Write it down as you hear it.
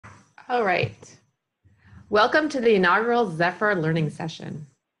All right. Welcome to the inaugural Zephyr Learning Session.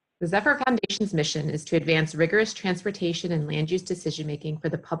 The Zephyr Foundation's mission is to advance rigorous transportation and land use decision-making for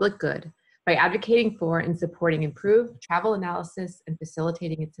the public good by advocating for and supporting improved travel analysis and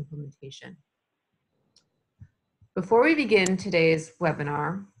facilitating its implementation. Before we begin today's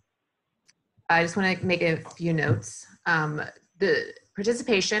webinar, I just want to make a few notes. The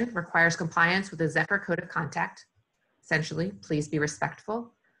participation requires compliance with the Zephyr Code of Conduct. Essentially, please be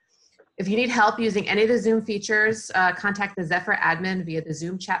respectful. If you need help using any of the Zoom features, contact the Zephyr admin via the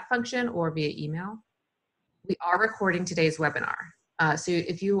Zoom chat function or via email. We are recording today's webinar. So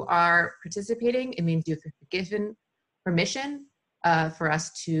if you are participating, it means you've given permission for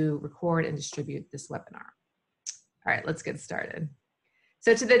us to record and distribute this webinar. All right, let's get started.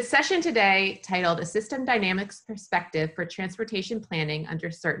 So to the session today, titled A System Dynamics Perspective for Transportation Planning Under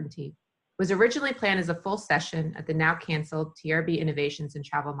Certainty, was originally planned as a full session at the now canceled TRB Innovations in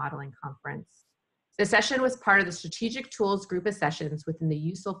Travel Modeling Conference. The session was part of the Strategic Tools group of sessions within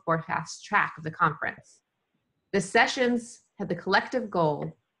the USIL forecast track of the conference. The sessions had the collective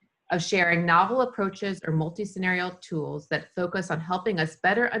goal of sharing novel approaches or multi-scenario tools that focus on helping us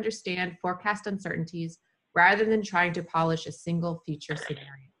better understand forecast uncertainties rather than trying to polish a single feature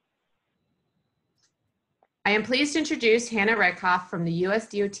scenario. I am pleased to introduce Hannah Rakoff from the US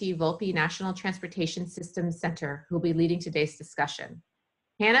DOT Volpe National Transportation Systems Center, who will be leading today's discussion.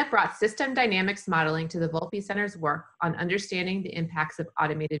 Hannah brought system dynamics modeling to the Volpe Center's work on understanding the impacts of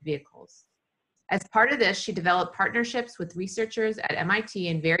automated vehicles. As part of this, she developed partnerships with researchers at MIT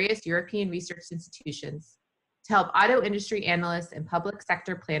and various European research institutions to help auto industry analysts and public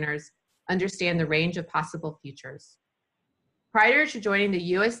sector planners understand the range of possible futures. Prior to joining the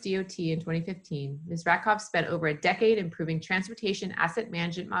US DOT in 2015, Ms. Rakoff spent over a decade improving transportation asset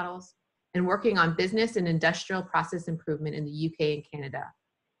management models and working on business and industrial process improvement in the UK and Canada.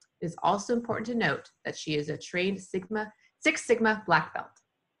 It is also important to note that she is a trained Six Sigma Black Belt.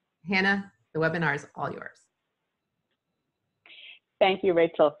 Hannah, the webinar is all yours. Thank you,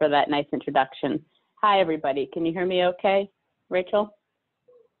 Rachel, for that nice introduction. Hi, everybody. Can you hear me okay, Rachel?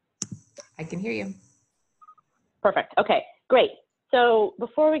 I can hear you. Perfect. Okay, great. So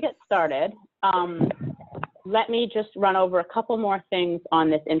before we get started, let me just run over a couple more things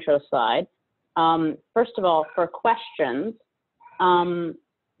on this intro slide. First of all, for questions,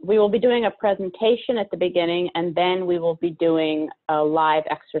 we will be doing a presentation at the beginning, and then we will be doing a live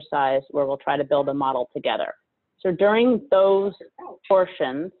exercise where we'll try to build a model together. So during those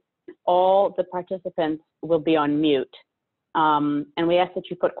portions, all the participants will be on mute. And we ask that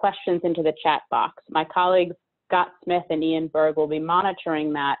you put questions into the chat box. My colleagues, Scott Smith and Ian Berg, will be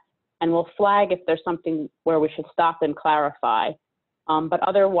monitoring that, and will flag if there's something where we should stop and clarify. But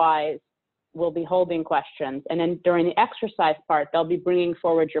otherwise, we'll be holding questions. And then during the exercise part, they'll be bringing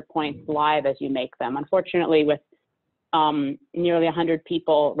forward your points live as you make them. Unfortunately, with nearly 100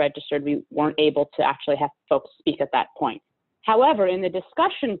 people registered, we weren't able to actually have folks speak at that point. However, in the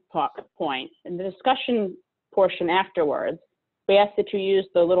discussion portion afterwards, we ask that you use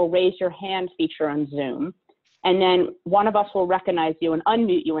the little raise your hand feature on Zoom, and then one of us will recognize you and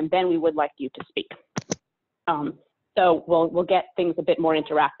unmute you, and then we would like you to speak. So we'll get things a bit more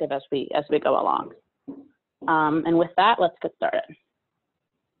interactive as we go along. And with that, let's get started.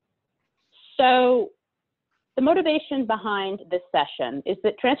 So the motivation behind this session is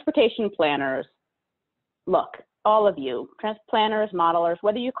that transportation planners, look, all of you, planners, modelers,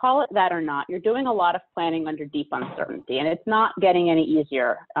 whether you call it that or not, you're doing a lot of planning under deep uncertainty, and it's not getting any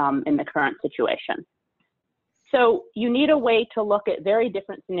easier in the current situation. So you need a way to look at very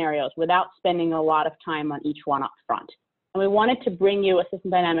different scenarios without spending a lot of time on each one up front. And we wanted to bring you a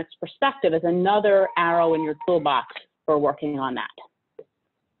system dynamics perspective as another arrow in your toolbox for working on that.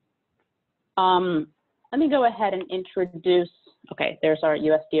 Let me go ahead and introduce, okay, there's our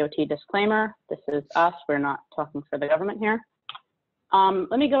US DOT disclaimer. This is us, we're not talking for the government here.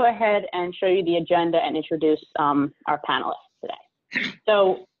 Let me go ahead and show you the agenda and introduce our panelists today.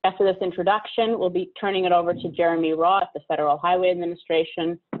 So after this introduction, we'll be turning it over to Jeremy Raw at the Federal Highway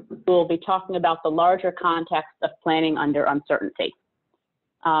Administration, who will be talking about the larger context of planning under uncertainty.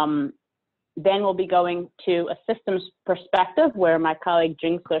 Then we'll be going to a systems perspective where my colleague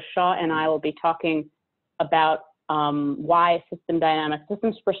Jingsi Shaw and I will be talking about why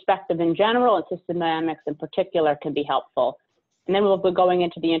systems perspective in general and system dynamics in particular can be helpful. And then we'll be going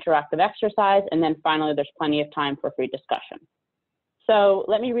into the interactive exercise, and then finally there's plenty of time for free discussion. So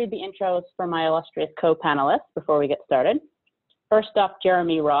let me read the intros for my illustrious co-panelists before we get started. First up,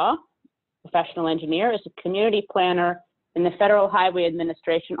 Jeremy Raw, professional engineer, is a community planner in the Federal Highway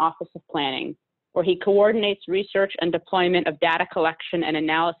Administration Office of Planning. where he coordinates research and deployment of data collection and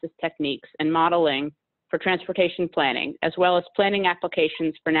analysis techniques and modeling for transportation planning, as well as planning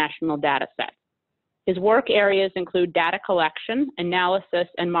applications for national data sets. His work areas include data collection, analysis,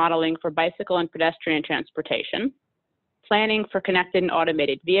 and modeling for bicycle and pedestrian transportation, planning for connected and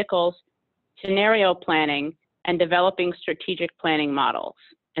automated vehicles, scenario planning, and developing strategic planning models.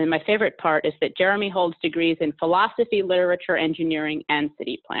 And my favorite part is that Jeremy holds degrees in philosophy, literature, engineering, and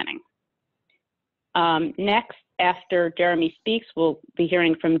city planning. Next, after Jeremy speaks, we'll be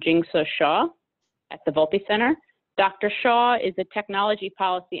hearing from Jingsi Shaw at the Volpe Center. Dr. Shaw is a technology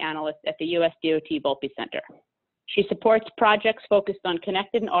policy analyst at the US DOT Volpe Center. She supports projects focused on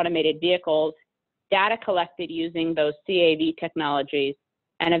connected and automated vehicles, data collected using those CAV technologies,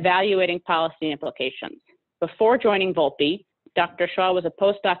 and evaluating policy implications. Before joining Volpe, Dr. Shaw was a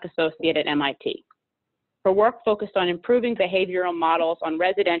postdoc associate at MIT. Her work focused on improving behavioral models on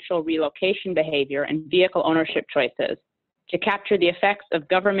residential relocation behavior and vehicle ownership choices to capture the effects of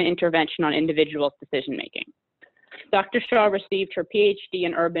government intervention on individuals' decision-making. Dr. Shaw received her PhD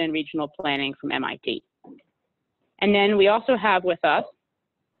in urban and regional planning from MIT. And then we also have with us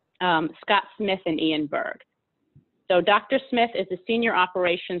Scott Smith and Ian Berg. So Dr. Smith is a senior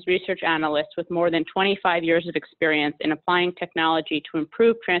operations research analyst with more than 25 years of experience in applying technology to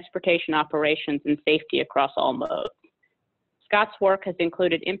improve transportation operations and safety across all modes. Scott's work has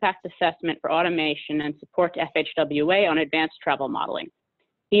included impact assessment for automation and support to FHWA on advanced travel modeling.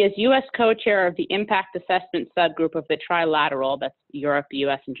 He is U.S. co-chair of the impact assessment subgroup of the Trilateral, that's Europe,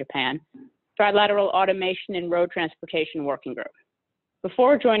 U.S., and Japan, Trilateral Automation and Road Transportation Working Group.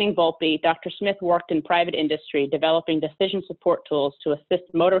 Before joining Volpe, Dr. Smith worked in private industry developing decision support tools to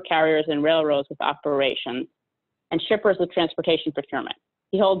assist motor carriers and railroads with operations and shippers with transportation procurement.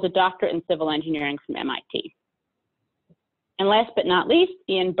 He holds a doctorate in civil engineering from MIT. And last but not least,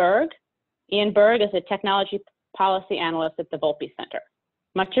 Ian Berg. Ian Berg is a technology policy analyst at the Volpe Center.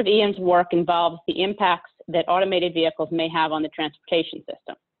 Much of Ian's work involves the impacts that automated vehicles may have on the transportation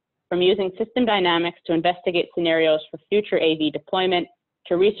system, from using system dynamics to investigate scenarios for future AV deployment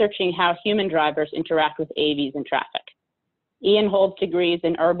to researching how human drivers interact with AVs in traffic. Ian holds degrees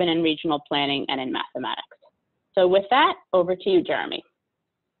in urban and regional planning and in mathematics. So with that, over to you, Jeremy.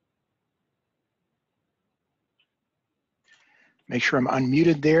 Make sure I'm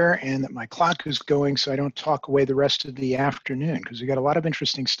unmuted there and that my clock is going so I don't talk away the rest of the afternoon, because we got a lot of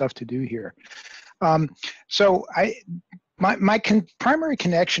interesting stuff to do here. My primary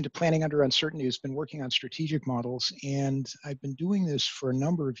connection to planning under uncertainty has been working on strategic models, and I've been doing this for a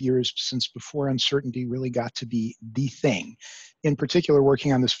number of years since before uncertainty really got to be the thing. In particular,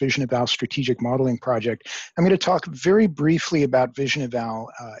 working on this Vision Eval strategic modeling project. I'm going to talk very briefly about Vision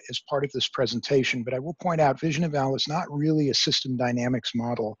Eval as part of this presentation, but I will point out Vision Eval is not really a system dynamics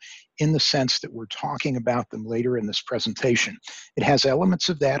model in the sense that we're talking about them later in this presentation. It has elements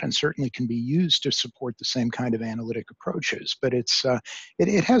of that and certainly can be used to support the same kind of analytic approaches, but it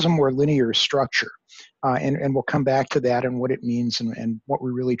has a more linear structure. And we'll come back to that and what it means and what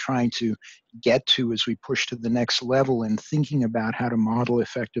we're really trying to get to as we push to the next level in thinking about how to model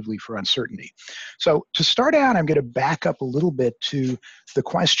effectively for uncertainty. So to start out, I'm going to back up a little bit to the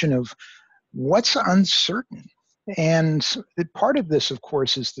question of what's uncertain. And part of this, of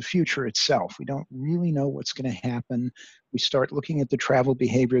course, is the future itself. We don't really know what's going to happen. We start looking at the travel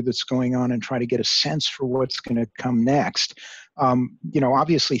behavior that's going on and try to get a sense for what's going to come next.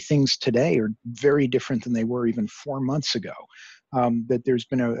 Obviously things today are very different than they were even 4 months ago. That there's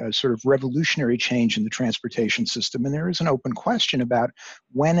been a sort of revolutionary change in the transportation system, and there is an open question about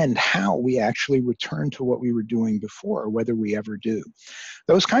when and how we actually return to what we were doing before, whether we ever do.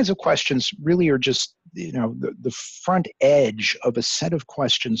 Those kinds of questions really are just, the front edge of a set of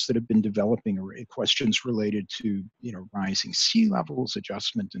questions that have been developing, questions related to, rising sea levels,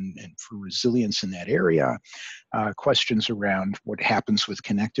 adjustment and for resilience in that area, questions around what happens with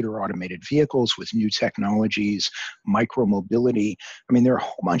connected or automated vehicles, with new technologies, micromobility. I mean, there are a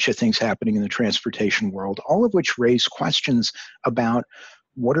whole bunch of things happening in the transportation world, all of which raise questions about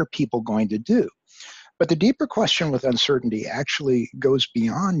what are people going to do. But the deeper question with uncertainty actually goes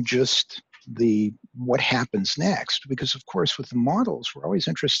beyond just what happens next, because of course with the models, we're always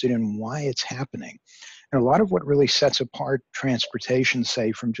interested in why it's happening. And a lot of what really sets apart transportation,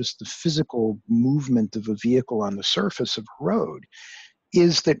 say, from just the physical movement of a vehicle on the surface of a road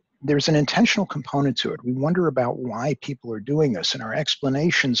is that there's an intentional component to it. We wonder about why people are doing this, and our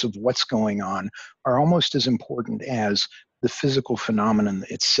explanations of what's going on are almost as important as the physical phenomenon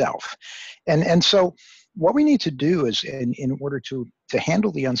itself. And so what we need to do is, in order to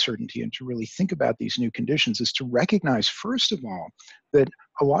handle the uncertainty and to really think about these new conditions, is to recognize, first of all, that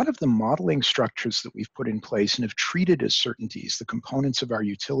a lot of the modeling structures that we've put in place and have treated as certainties, the components of our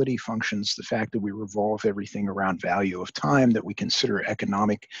utility functions, the fact that we revolve everything around value of time, that we consider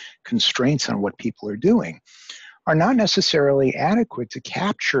economic constraints on what people are doing, are not necessarily adequate to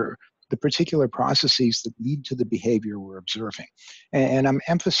capture the particular processes that lead to the behavior we're observing. And I'm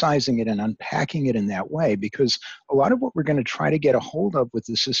emphasizing it and unpacking it in that way because a lot of what we're going to try to get a hold of with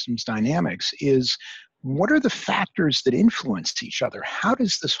the systems dynamics is what are the factors that influence each other? How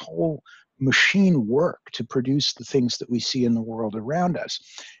does this whole machine work to produce the things that we see in the world around us?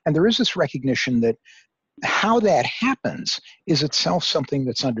 And there is this recognition that how that happens is itself something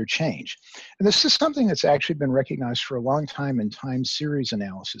that's under change. And this is something that's actually been recognized for a long time in time series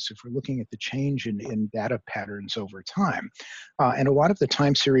analysis, if we're looking at the change in data patterns over time. And a lot of the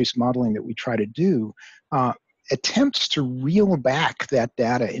time series modeling that we try to do attempts to reel back that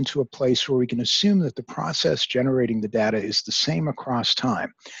data into a place where we can assume that the process generating the data is the same across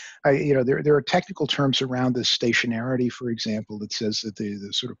time. There are technical terms around this stationarity, for example, that says that the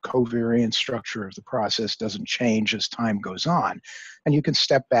sort of covariant structure of the process doesn't change as time goes on. And you can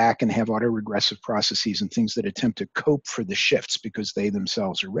step back and have autoregressive processes and things that attempt to cope for the shifts because they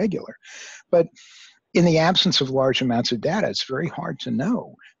themselves are regular. But in the absence of large amounts of data, it's very hard to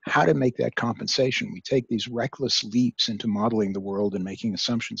know how to make that compensation. We take these reckless leaps into modeling the world and making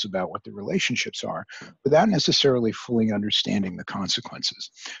assumptions about what the relationships are without necessarily fully understanding the consequences.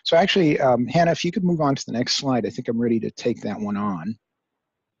 So actually, Hannah, if you could move on to the next slide, I think I'm ready to take that one on.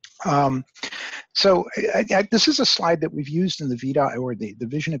 So this is a slide that we've used in the VDOT or the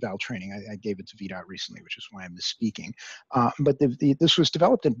vision eval training. I gave it to VDOT recently, which is why I'm misspeaking. But this was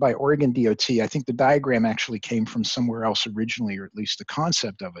developed by Oregon DOT. I think the diagram actually came from somewhere else originally, or at least the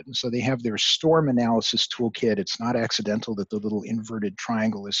concept of it. And so they have their storm analysis toolkit. It's not accidental that the little inverted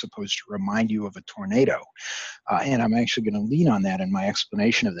triangle is supposed to remind you of a tornado. And I'm actually going to lean on that in my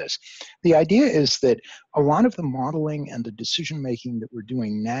explanation of this. The idea is that a lot of the modeling and the decision making that we're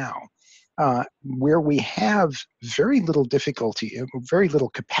doing now, where we have very little difficulty, very little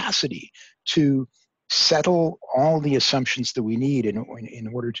capacity to settle all the assumptions that we need in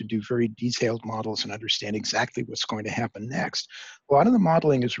order to do very detailed models and understand exactly what's going to happen next. A lot of the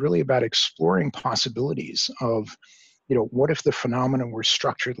modeling is really about exploring possibilities of, what if the phenomena were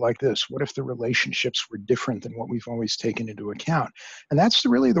structured like this? What if the relationships were different than what we've always taken into account? And that's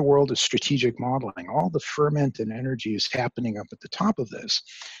really the world of strategic modeling. All the ferment and energy is happening up at the top of this.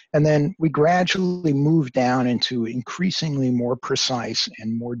 And then we gradually move down into increasingly more precise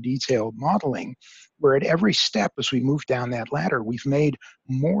and more detailed modeling, where at every step as we move down that ladder, we've made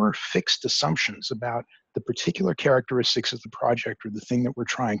more fixed assumptions about the particular characteristics of the project or the thing that we're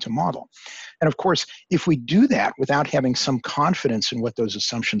trying to model. And of course, if we do that without having some confidence in what those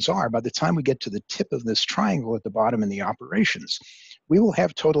assumptions are, by the time we get to the tip of this triangle at the bottom in the operations, we will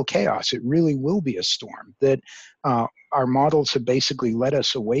have total chaos. It really will be a storm that our models have basically led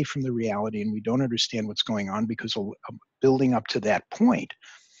us away from the reality, and we don't understand what's going on because of building up to that point,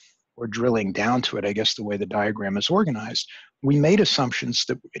 or drilling down to it, I guess the way the diagram is organized, we made assumptions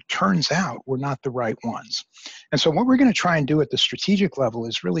that it turns out were not the right ones. And so what we're going to try and do at the strategic level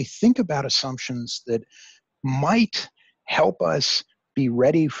is really think about assumptions that might help us be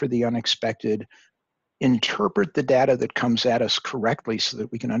ready for the unexpected, interpret the data that comes at us correctly so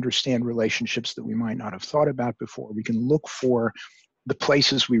that we can understand relationships that we might not have thought about before. We can look for the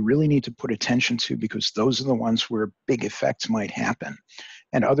places we really need to put attention to because those are the ones where big effects might happen.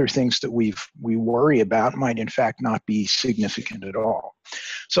 And other things that we worry about might in fact not be significant at all.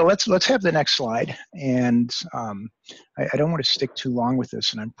 So let's have the next slide. And I don't want to stick too long with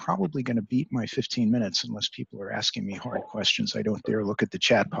this, and I'm probably going to beat my 15 minutes unless people are asking me hard questions. I don't dare look at the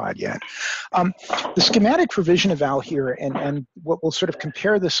chat pod yet. The schematic for vision eval here, and what we'll sort of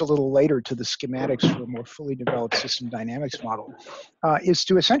compare this a little later to the schematics for a more fully developed system dynamics model, is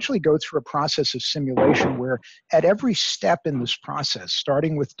to essentially go through a process of simulation where at every step in this process, starting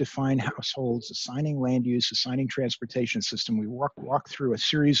with define households, assigning land use, assigning transportation system, we walk through a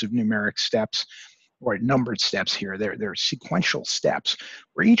series of numeric steps, or numbered steps here. They're sequential steps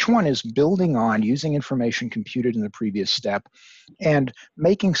where each one is building on using information computed in the previous step and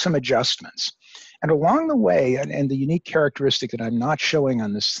making some adjustments. And along the way, and the unique characteristic that I'm not showing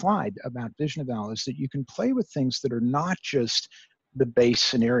on this slide about vision eval is that you can play with things that are not just the base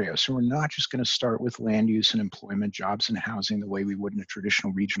scenario. So we're not just going to start with land use and employment, jobs and housing the way we would in a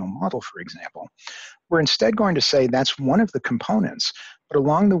traditional regional model, for example. We're instead going to say that's one of the components, But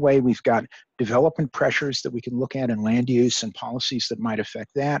along the way, we've got development pressures that we can look at in land use and policies that might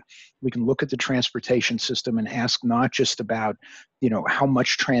affect that. We can look at the transportation system and ask not just about, how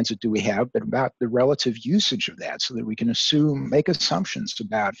much transit do we have, but about the relative usage of that, so that we can make assumptions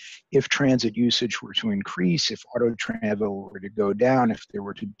about if transit usage were to increase, if auto travel were to go down, if there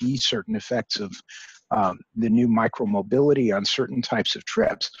were to be certain effects of the new micromobility on certain types of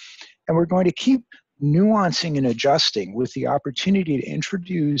trips. And we're going to keep nuancing and adjusting with the opportunity to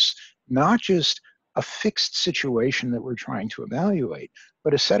introduce not just a fixed situation that we're trying to evaluate,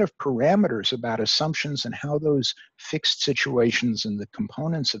 but a set of parameters about assumptions and how those fixed situations and the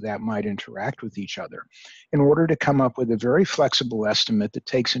components of that might interact with each other in order to come up with a very flexible estimate that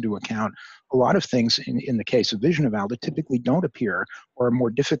takes into account a lot of things in the case of vision eval that typically don't appear or are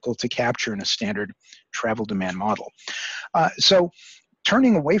more difficult to capture in a standard travel demand model. So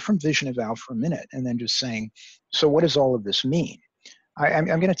turning away from vision eval for a minute and then just saying, so what does all of this mean? I'm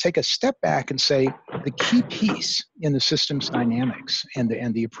going to take a step back and say the key piece in the system's dynamics and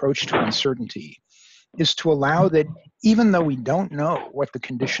the approach to uncertainty is to allow that even though we don't know what the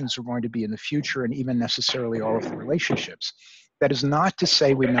conditions are going to be in the future and even necessarily all of the relationships, that is not to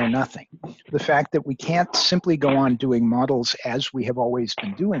say we know nothing. The fact that we can't simply go on doing models as we have always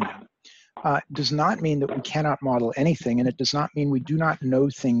been doing them does not mean that we cannot model anything, and it does not mean we do not know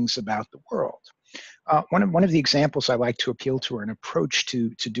things about the world. One of the examples I like to appeal to, or an approach to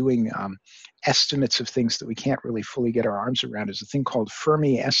doing estimates of things that we can't really fully get our arms around, is a thing called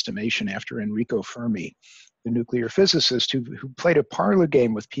Fermi estimation, after Enrico Fermi, the nuclear physicist who played a parlor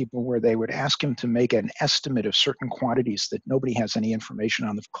game with people where they would ask him to make an estimate of certain quantities that nobody has any information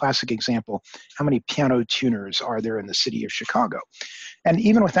on. The classic example, how many piano tuners are there in the city of Chicago? And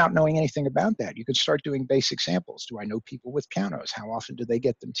even without knowing anything about that, you could start doing basic samples. Do I know people with pianos? How often do they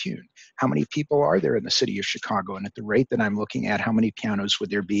get them tuned? How many people are there in the city of Chicago? And at the rate that I'm looking at, how many pianos would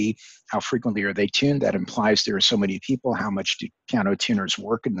there be? How frequently are they tuned? That implies there are so many people. How much do piano tuners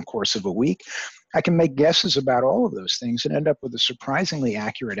work in the course of a week? I can make guesses about all of those things and end up with a surprisingly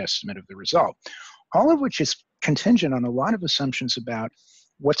accurate estimate of the result, all of which is contingent on a lot of assumptions about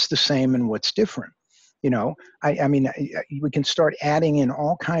what's the same and what's different. I mean, we can start adding in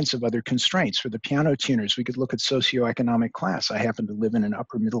all kinds of other constraints. For the piano tuners, we could look at socioeconomic class. I happen to live in an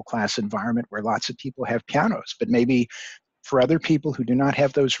upper middle class environment where lots of people have pianos, but maybe for other people who do not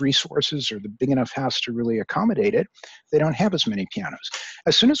have those resources or the big enough house to really accommodate it, they don't have as many pianos.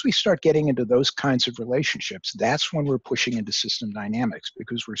 As soon as we start getting into those kinds of relationships, that's when we're pushing into system dynamics,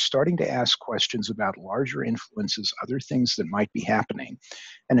 because we're starting to ask questions about larger influences, other things that might be happening.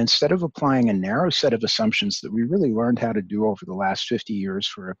 And instead of applying a narrow set of assumptions that we really learned how to do over the last 50 years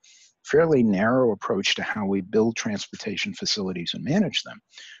for a fairly narrow approach to how we build transportation facilities and manage them,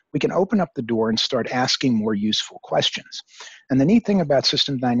 we can open up the door and start asking more useful questions. And the neat thing about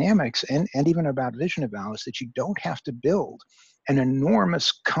system dynamics and even about vision eval is that you don't have to build an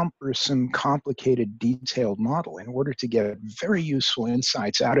enormous, cumbersome, complicated, detailed model in order to get very useful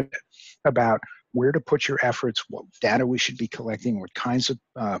insights out of it about where to put your efforts, what data we should be collecting, what kinds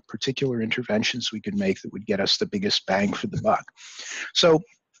of particular interventions we could make that would get us the biggest bang for the buck. So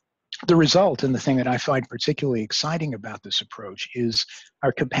the result, and the thing that I find particularly exciting about this approach, is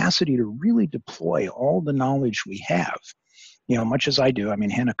our capacity to really deploy all the knowledge we have. Much as I do. I mean,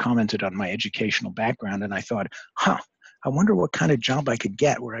 Hannah commented on my educational background, and I thought, I wonder what kind of job I could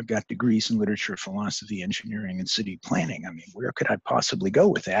get where I've got degrees in literature, philosophy, engineering, and city planning. I mean, where could I possibly go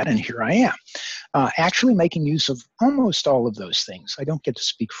with that? And here I am, actually making use of almost all of those things. I don't get to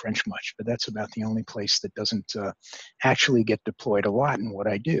speak French much, but that's about the only place that doesn't actually get deployed a lot in what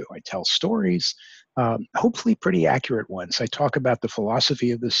I do. I tell stories, hopefully pretty accurate ones. I talk about the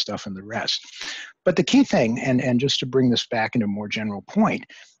philosophy of this stuff and the rest. But the key thing, and just to bring this back into a more general point,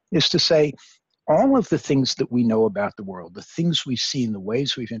 is to say, all of the things that we know about the world, the things we've seen, the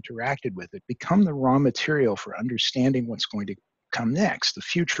ways we've interacted with it, become the raw material for understanding what's going to come next. The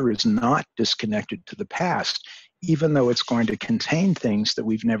future is not disconnected to the past, even though it's going to contain things that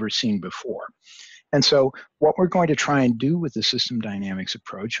we've never seen before. And so what we're going to try and do with the system dynamics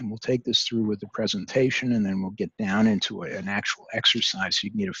approach, and we'll take this through with the presentation, and then we'll get down into an actual exercise so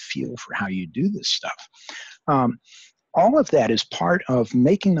you can get a feel for how you do this stuff. All of that is part of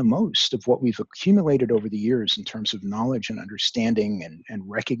making the most of what we've accumulated over the years in terms of knowledge and understanding and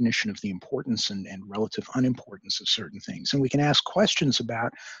recognition of the importance and relative unimportance of certain things. And we can ask questions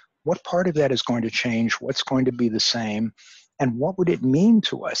about what part of that is going to change, what's going to be the same, and what would it mean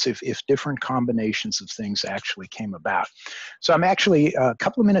to us if different combinations of things actually came about. So I'm actually a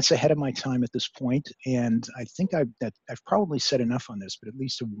couple of minutes ahead of my time at this point, and I think I've probably said enough on this, but at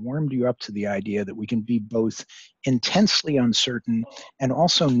least have warmed you up to the idea that we can be both intensely uncertain and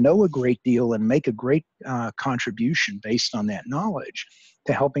also know a great deal and make a great contribution based on that knowledge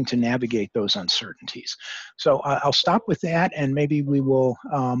to helping to navigate those uncertainties. So I'll stop with that, and maybe we will,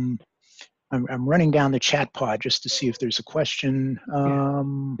 I'm running down the chat pod just to see if there's a question.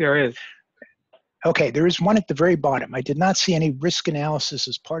 There is. Okay, there is one at the very bottom. I did not see any risk analysis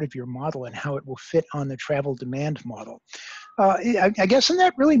as part of your model and how it will fit on the travel demand model. I guess, and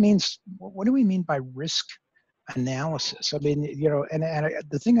that really means, what do we mean by risk analysis? I mean, you know, and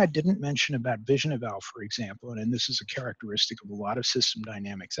the thing I didn't mention about vision eval, for example, and this is a characteristic of a lot of system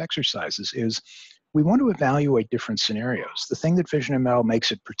dynamics exercises, is we want to evaluate different scenarios. The thing that vision eval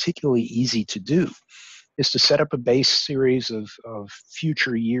makes it particularly easy to do is to set up a base series of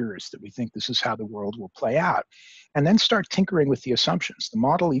future years that we think this is how the world will play out, and then start tinkering with the assumptions. The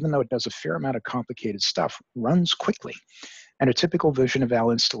model, even though it does a fair amount of complicated stuff, runs quickly. And a typical vision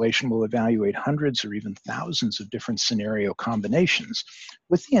eval installation will evaluate hundreds or even thousands of different scenario combinations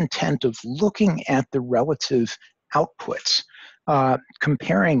with the intent of looking at the relative outputs,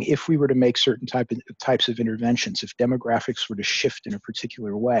 comparing if we were to make certain types of interventions, if demographics were to shift in a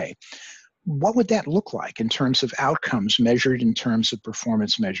particular way. What would that look like in terms of outcomes measured in terms of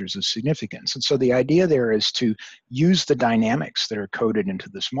performance measures of significance? And so the idea there is to use the dynamics that are coded into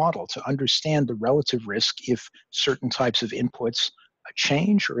this model to understand the relative risk if certain types of inputs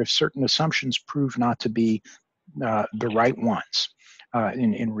change or if certain assumptions prove not to be the right ones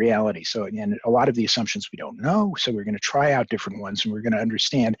in reality. So again, a lot of the assumptions we don't know, so we're going to try out different ones, and we're going to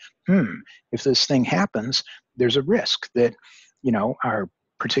understand, if this thing happens, there's a risk that, you know, our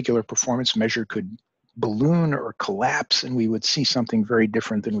particular performance measure could balloon or collapse, and we would see something very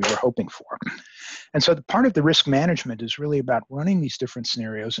different than we were hoping for. And so the part of the risk management is really about running these different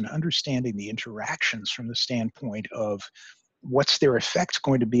scenarios and understanding the interactions from the standpoint of what's their effect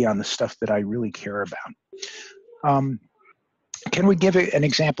going to be on the stuff that I really care about. Can we give an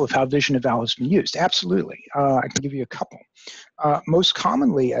example of how vision eval has been used? Absolutely. I can give you a couple. Most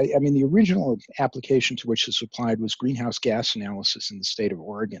commonly, I mean, the original application to which this applied was greenhouse gas analysis in the state of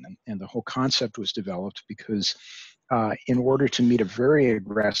Oregon. And the whole concept was developed because in order to meet a very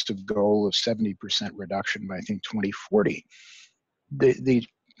aggressive goal of 70% reduction by, I think, 2040,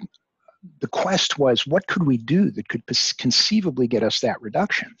 the quest was, what could we do that could conceivably get us that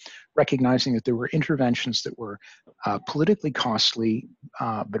reduction, recognizing that there were interventions that were politically costly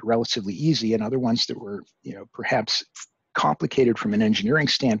but relatively easy, and other ones that were, you know, perhaps complicated from an engineering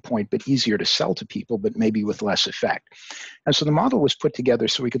standpoint, but easier to sell to people, but maybe with less effect. And so the model was put together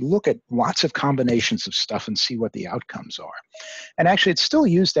so we could look at lots of combinations of stuff and see what the outcomes are. And actually, it's still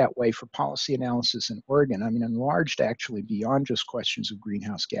used that way for policy analysis in Oregon. I mean, enlarged actually beyond just questions of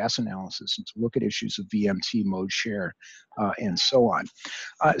greenhouse gas analysis, and to look at issues of VMT, mode share, and so on.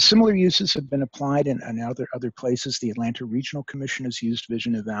 Similar uses have been applied in other places. The Atlanta Regional Commission has used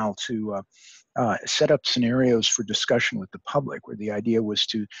vision eval to set up scenarios for discussion with the public, where the idea was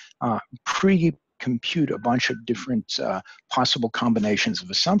to pre-compute a bunch of different possible combinations of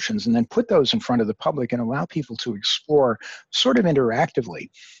assumptions and then put those in front of the public and allow people to explore sort of interactively,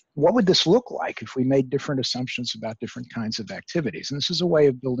 what would this look like if we made different assumptions about different kinds of activities? And this is a way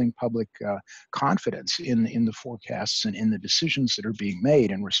of building public confidence in the forecasts and in the decisions that are being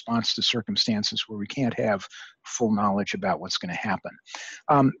made in response to circumstances where we can't have full knowledge about what's going to happen.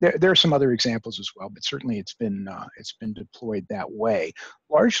 There are some other examples as well, but certainly it's been deployed that way,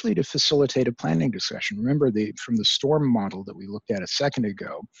 largely to facilitate a planning discussion. Remember, from the storm model that we looked at a second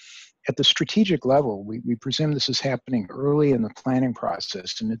ago, at the strategic level, we presume this is happening early in the planning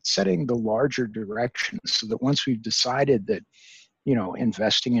process, and it's setting the larger direction so that once we've decided that, you know,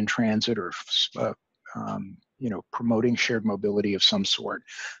 investing in transit or, you know, promoting shared mobility of some sort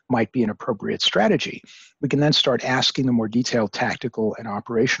might be an appropriate strategy, we can then start asking the more detailed tactical and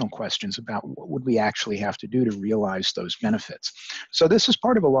operational questions about what would we actually have to do to realize those benefits. So this is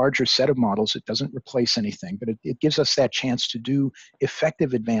part of a larger set of models. It doesn't replace anything, but it gives us that chance to do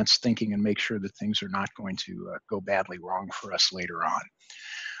effective advanced thinking and make sure that things are not going to go badly wrong for us later on.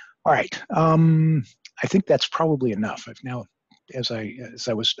 All right, I think that's probably enough. I've now, as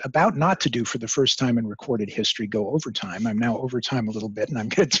I was about not to do for the first time in recorded history, go overtime. I'm now overtime a little bit, and I'm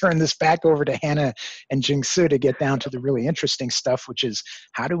going to turn this back over to Hannah and Jingsu to get down to the really interesting stuff, which is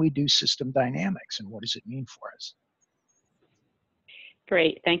how do we do system dynamics and what does it mean for us?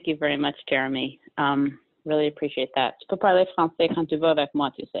 Great, thank you very much, Jeremy. Really appreciate that. Tu peux parler français quand tu veux avec moi,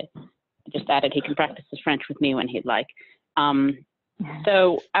 tu sais. I just added he can practice his French with me when he'd like.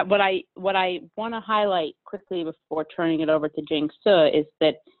 So what I want to highlight quickly before turning it over to Jingsi is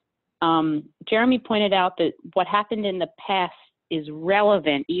that Jeremy pointed out that what happened in the past is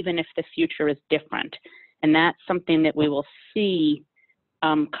relevant even if the future is different. And that's something that we will see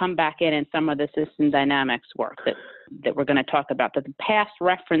come back in some of the system dynamics work that we're going to talk about, that the past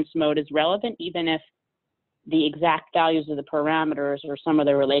reference mode is relevant even if the exact values of the parameters or some of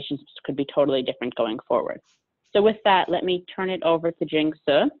the relationships could be totally different going forward. So with that, let me turn it over to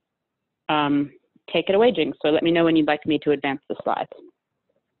Jingsi. Take it away, Jingsi. Let me know when you'd like me to advance the slides.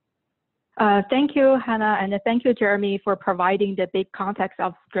 Thank you, Hannah, and thank you, Jeremy, for providing the big context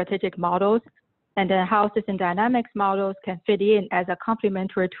of strategic models and then how system dynamics models can fit in as a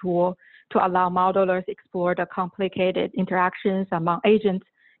complementary tool to allow modelers explore the complicated interactions among agents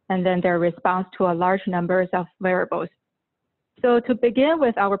and then their response to a large numbers of variables. So to begin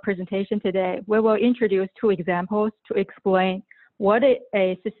with our presentation today, we will introduce two examples to explain what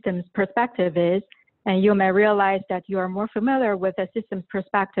a systems perspective is, and you may realize that you are more familiar with a systems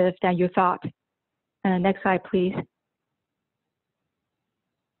perspective than you thought. Next slide, please.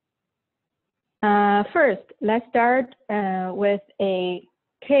 First, let's start with a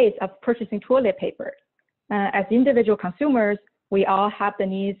case of purchasing toilet paper. As individual consumers, we all have the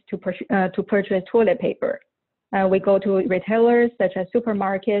needs to purchase toilet paper. We go to retailers such as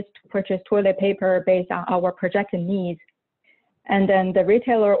supermarkets to purchase toilet paper based on our projected needs. And then the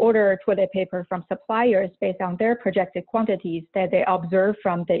retailer order toilet paper from suppliers based on their projected quantities that they observe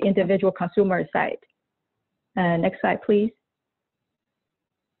from the individual consumer side. Next slide, please.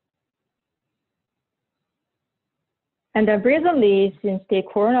 And then recently, since the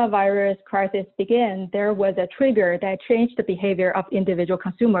coronavirus crisis began, there was a trigger that changed the behavior of individual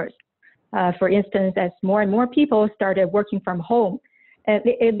consumers. For instance, as more and more people started working from home,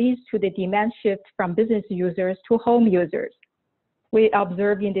 it leads to the demand shift from business users to home users. We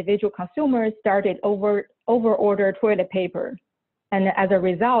observed individual consumers started over-order toilet paper. And as a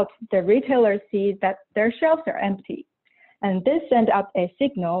result, the retailers see that their shelves are empty. And this sent out a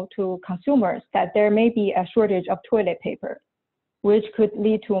signal to consumers that there may be a shortage of toilet paper, which could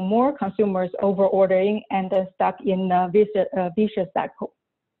lead to more consumers over-ordering and then stuck in a vicious cycle.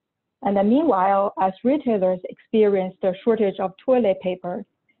 And then meanwhile, as retailers experience the shortage of toilet paper,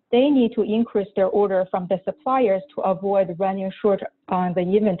 they need to increase their order from the suppliers to avoid running short on the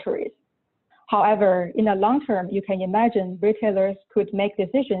inventories. However, in the long term, you can imagine retailers could make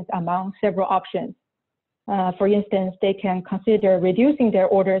decisions among several options. For instance, they can consider reducing their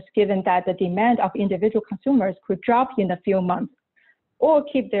orders given that the demand of individual consumers could drop in a few months, or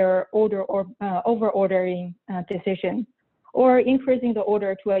keep their order or over-ordering decision, or increasing the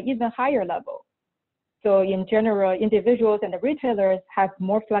order to an even higher level. So in general, individuals and the retailers have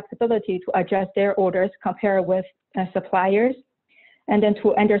more flexibility to adjust their orders compared with suppliers, and then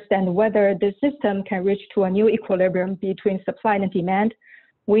to understand whether the system can reach to a new equilibrium between supply and demand,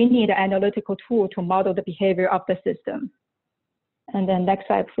 we need an analytical tool to model the behavior of the system. And then next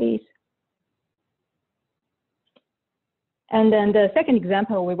slide, please. And then the second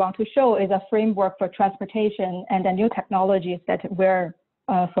example we want to show is a framework for transportation and the new technologies that we're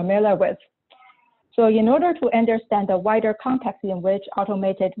familiar with. So in order to understand the wider context in which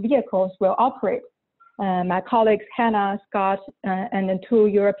automated vehicles will operate, my colleagues Hannah, Scott, and then two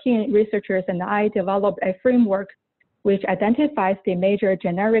European researchers and I developed a framework which identifies the major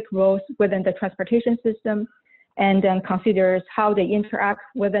generic roles within the transportation system and then considers how they interact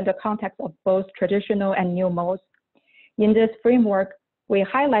within the context of both traditional and new modes. In this framework, we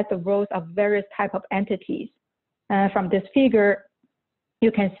highlight the roles of various types of entities. From this figure,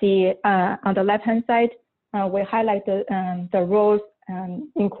 you can see on the left-hand side, we highlight the roles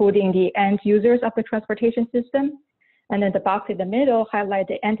including the end users of the transportation system. And then the box in the middle highlight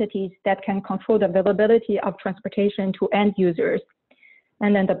the entities that can control the availability of transportation to end users.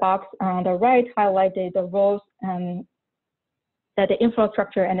 And then the box on the right highlighted the roles that the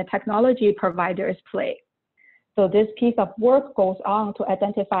infrastructure and the technology providers play. So this piece of work goes on to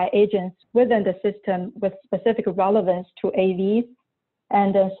identify agents within the system with specific relevance to AVs,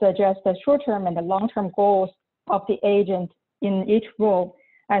 and then suggest the short-term and the long-term goals of the agent in each role,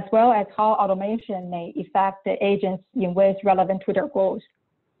 as well as how automation may affect the agents in ways relevant to their goals.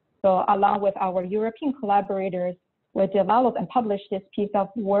 So along with our European collaborators, we developed and published this piece of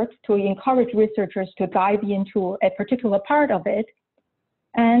work to encourage researchers to dive into a particular part of it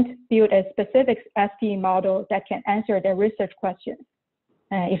and build a specific SDE model that can answer their research questions.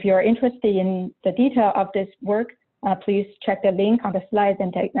 If you're interested in the detail of this work, please check the link on the slides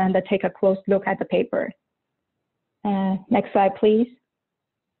and take a close look at the paper. Next slide, please.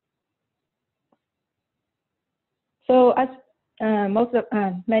 So as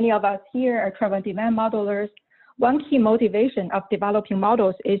many of us here are travel and demand modelers, one key motivation of developing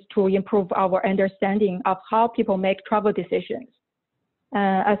models is to improve our understanding of how people make travel decisions.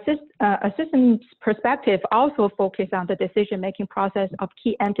 A systems perspective also focuses on the decision-making process of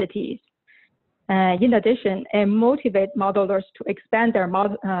key entities. In addition, it motivates modelers to expand their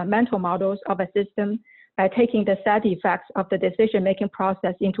mental models of a system by taking the side effects of the decision-making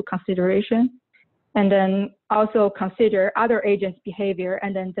process into consideration, and then also consider other agents' behavior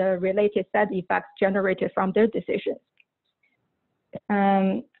and then the related side effects generated from their decisions.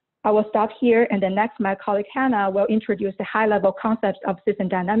 I will stop here, and then next my colleague Hannah will introduce the high-level concepts of system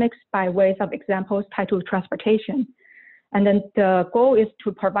dynamics by ways of examples tied to transportation. And then the goal is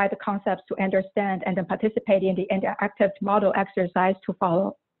to provide the concepts to understand and then participate in the interactive model exercise to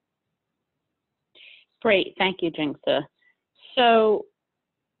follow. Great, thank you, Jingsi. So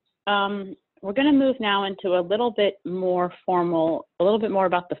we're going to move now into a little bit more formal,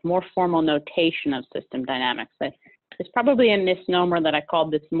 about the more formal notation of system dynamics. It's probably a misnomer that I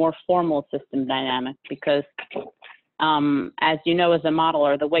called this more formal system dynamic because, as you know, as a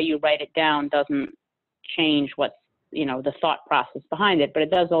modeler, the way you write it down doesn't change what's, the thought process behind it, but it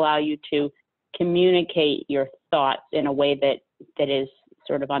does allow you to communicate your thoughts in a way that is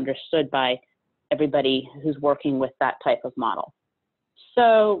sort of understood by everybody who's working with that type of model.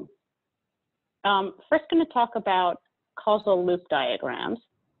 So first going to talk about causal loop diagrams.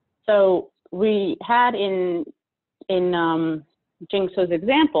 So we had in Jingsi's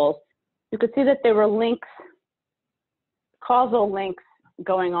examples, you could see that there were links, causal links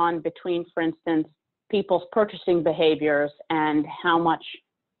going on between, for instance, people's purchasing behaviors and how much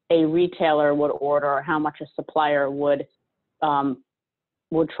a retailer would order or how much a supplier would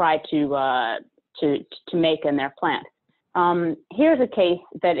try to make in their plant. Here's a case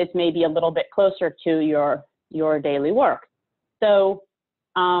that is maybe a little bit closer to your daily work. So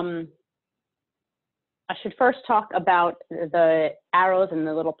I should first talk about the arrows and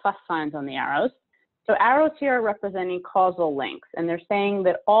the little plus signs on the arrows. So arrows here are representing causal links, and they're saying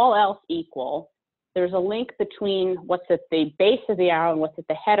that all else equal, there's a link between what's at the base of the arrow and what's at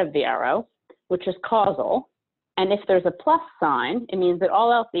the head of the arrow, which is causal. And if there's a plus sign, it means that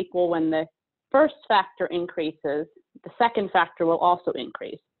all else equal, when the first factor increases, the second factor will also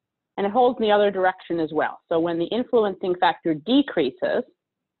increase. And it holds in the other direction as well. So when the influencing factor decreases,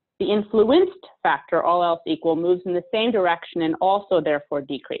 the influenced factor, all else equal, moves in the same direction and also therefore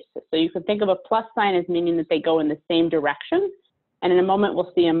decreases. So you can think of a plus sign as meaning that they go in the same direction. And in a moment,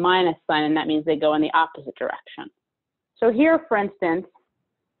 we'll see a minus sign, and that means they go in the opposite direction. So here, for instance,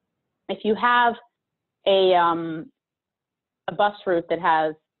 if you have a bus route that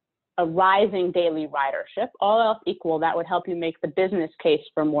has a rising daily ridership, all else equal, that would help you make the business case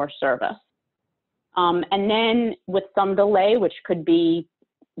for more service. And then with some delay, which could be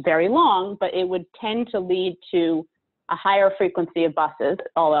very long, but it would tend to lead to a higher frequency of buses,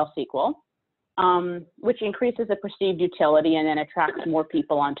 all else equal, which increases the perceived utility and then attracts more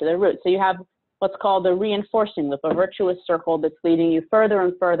people onto the route. So you have what's called the reinforcing loop, a virtuous circle that's leading you further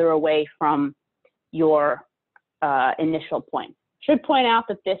and further away from your initial point. Should point out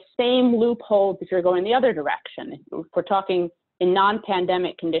that this same loop holds if you're going the other direction. If we're talking in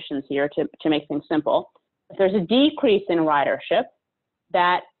non-pandemic conditions here to make things simple. If there's a decrease in ridership,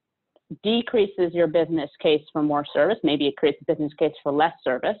 that decreases your business case for more service. Maybe it creates a business case for less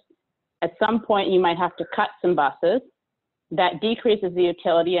service. At some point, you might have to cut some buses. That decreases the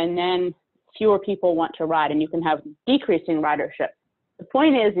utility, and then fewer people want to ride, and you can have decreasing ridership. The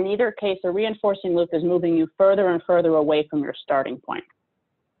point is, in either case, a reinforcing loop is moving you further and further away from your starting point.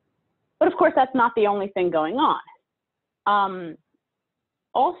 But of course, that's not the only thing going on.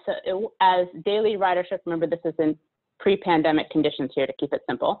 Also, as daily ridership, remember this is in pre-pandemic conditions here to keep it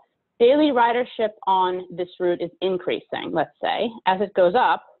simple. Daily ridership on this route is increasing, let's say. As it goes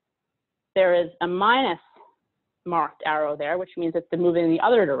up, there is a minus marked arrow there, which means it's moving in the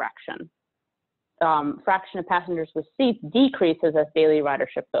other direction. Fraction of passengers with seats decreases as daily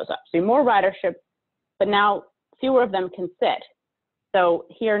ridership goes up. So more ridership, but now fewer of them can sit. So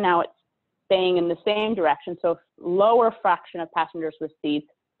here now it's staying in the same direction. So lower fraction of passengers with seats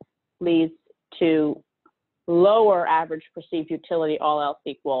leads to lower average perceived utility, all else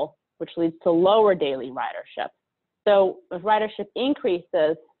equal, which leads to lower daily ridership. So if ridership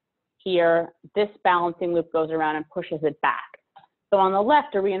increases here, this balancing loop goes around and pushes it back. So on the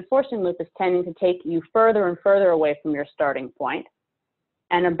left, a reinforcing loop is tending to take you further and further away from your starting point.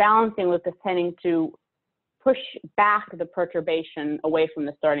 And a balancing loop is tending to push back the perturbation away from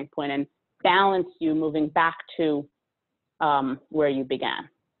the starting point and balance you moving back to where you began.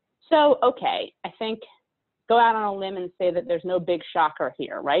 So, okay, I think go out on a limb and say that there's no big shocker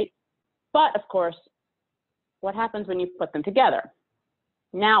here, right? But of course, what happens when you put them together?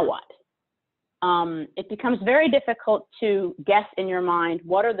 Now what? It becomes very difficult to guess in your mind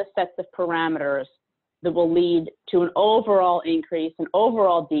what are the sets of parameters that will lead to an overall increase, an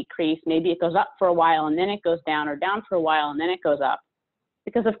overall decrease. Maybe it goes up for a while and then it goes down, or down for a while and then it goes up.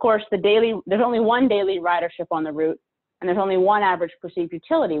 Because of course, there's only one daily ridership on the route, and there's only one average perceived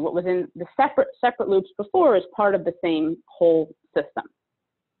utility. What was in the separate loops before is part of the same whole system.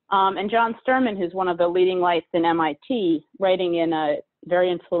 And John Sterman, who's one of the leading lights in MIT, writing in a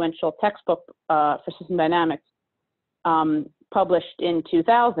very influential textbook for system dynamics, published in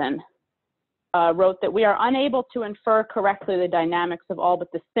 2000, wrote that we are unable to infer correctly the dynamics of all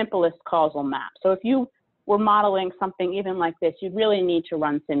but the simplest causal map. So if you were modeling something even like this, you'd really need to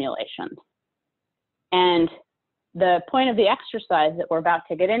run simulations. And the point of the exercise that we're about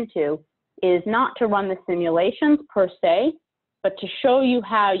to get into is not to run the simulations per se, but to show you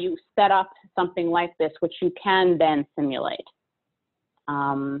how you set up something like this, which you can then simulate.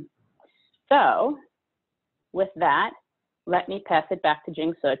 So with that, let me pass it back to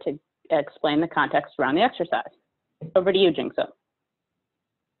Jingsi to explain the context around the exercise. Over to you, Jingsi.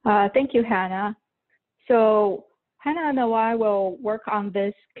 Thank you, Hannah. So Hannah and I will work on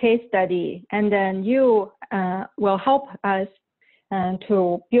this case study, and then you will help us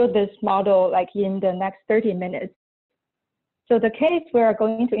to build this model like in the next 30 minutes. So the case we're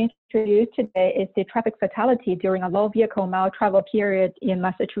going to introduce today is the traffic fatality during a low vehicle mile travel period in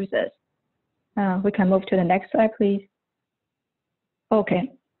Massachusetts. We can move to the next slide, please.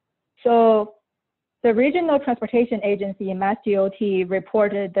 Okay, so the Regional Transportation Agency, Mass DOT,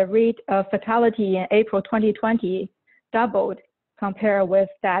 reported the rate of fatality in April 2020 doubled compared with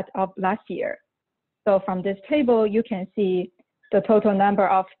that of last year. So from this table, you can see the total number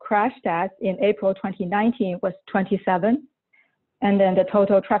of crash deaths in April 2019 was 27. And then the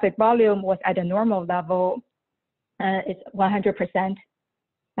total traffic volume was at a normal level, it's 100%.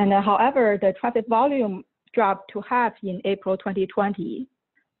 And however, the traffic volume dropped to half in April 2020,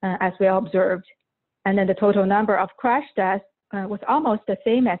 as we observed. And then the total number of crash deaths was almost the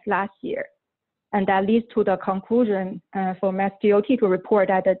same as last year. And that leads to the conclusion for Mass DOT to report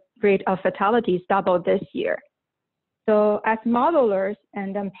that the rate of fatalities doubled this year. So as modelers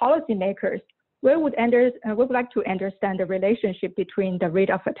and then policymakers, we would like to understand the relationship between the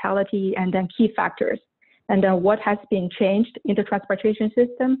rate of fatality and then key factors, and then what has been changed in the transportation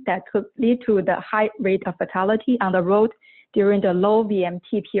system that could lead to the high rate of fatality on the road during the low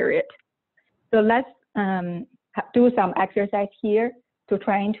VMT period. So let's do some exercise here to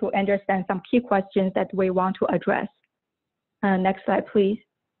trying to understand some key questions that we want to address. Next slide, please.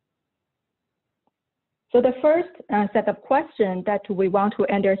 So the first set of questions that we want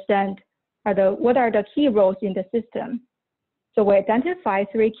to understand are what are the key roles in the system. So we identify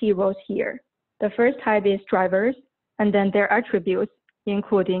 3 key roles here. The first type is drivers, and then their attributes,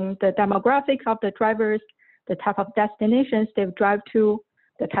 including the demographics of the drivers, the type of destinations they drive to,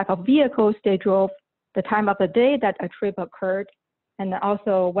 the type of vehicles they drove, the time of the day that a trip occurred, and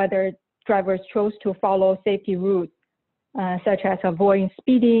also whether drivers chose to follow safety routes, such as avoiding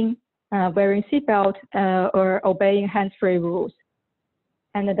speeding, wearing seatbelt, or obeying hands-free rules.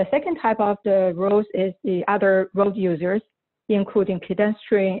 And then the second type of the roads is the other road users, including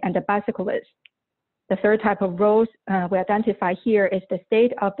pedestrian and the bicyclists. The third type of roads we identify here is the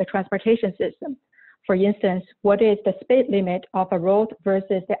state of the transportation system. For instance, what is the speed limit of a road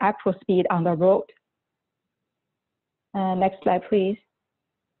versus the actual speed on the road? Next slide, please.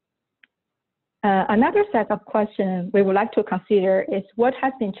 Another set of questions we would like to consider is what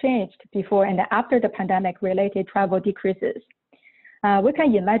has been changed before and after the pandemic-related travel decreases. We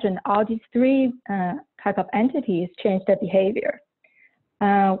can imagine all these 3 type of entities change their behavior.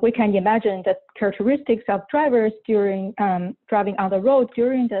 We can imagine the characteristics of drivers during driving on the road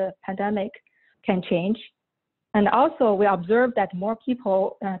during the pandemic can change. And also we observe that more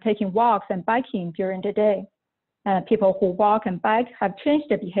people taking walks and biking during the day. People who walk and bike have changed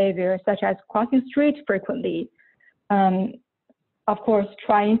their behavior, such as crossing streets frequently. Of course,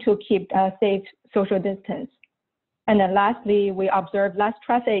 trying to keep a safe social distance. And then lastly, we observe less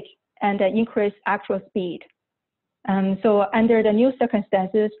traffic and increased actual speed. So under the new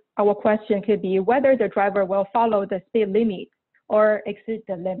circumstances, our question could be whether the driver will follow the speed limit or exceed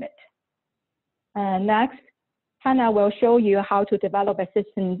the limit. Next, Hannah will show you how to develop a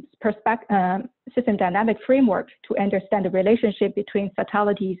system dynamic framework to understand the relationship between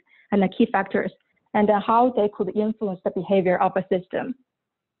fatalities and the key factors, and how they could influence the behavior of a system.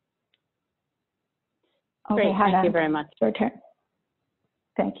 Okay, Great, Hannah, thank you very much. Your turn.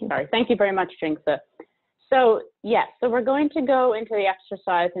 Thank you. Sorry, thank you very much, Jingsi. So yes, so we're going to go into the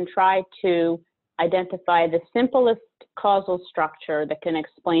exercise and try to identify the simplest causal structure that can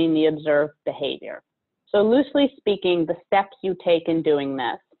explain the observed behavior. So loosely speaking, the steps you take in doing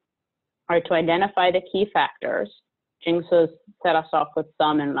this are to identify the key factors. Jingsa's set us off with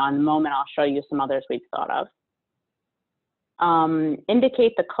some, and on the moment I'll show you some others we've thought of.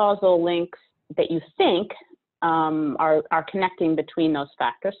 Indicate the causal links that you think are connecting between those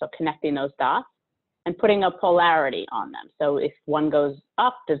factors, so connecting those dots, and putting a polarity on them. So if one goes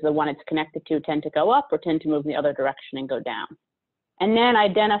up, does the one it's connected to tend to go up or tend to move in the other direction and go down? And then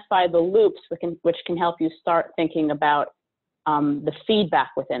identify the loops which can help you start thinking about the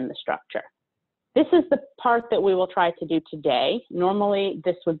feedback within the structure. This is the part that we will try to do today. Normally,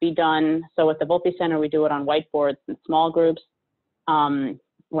 this would be done, so at the Volpe Center, we do it on whiteboards in small groups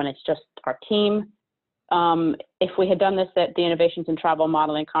when it's just our team. If we had done this at the Innovations in Travel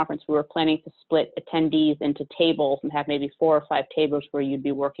Modeling Conference, we were planning to split attendees into tables and have maybe 4 or 5 tables where you'd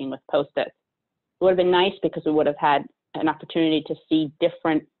be working with Post-its. It would have been nice because we would have had an opportunity to see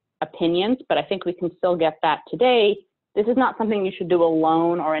different opinions, but I think we can still get that today. This is not something you should do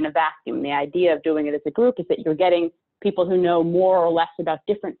alone or in a vacuum. The idea of doing it as a group is that you're getting people who know more or less about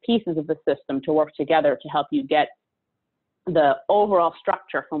different pieces of the system to work together to help you get the overall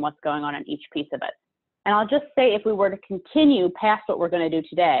structure from what's going on in each piece of it. And I'll just say, if we were to continue past what we're going to do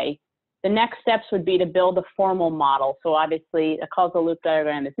today, the next steps would be to build a formal model. So obviously a causal loop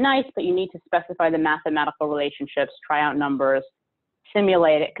diagram is nice, but you need to specify the mathematical relationships, try out numbers,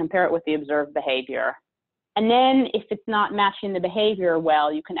 simulate it, compare it with the observed behavior. And then if it's not matching the behavior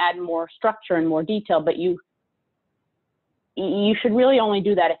well, you can add more structure and more detail, but you should really only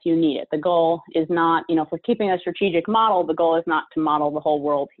do that if you need it. The goal is not, if we're keeping a strategic model, the goal is not to model the whole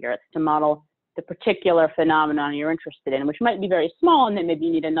world here. It's to model the particular phenomenon you're interested in, which might be very small, and then maybe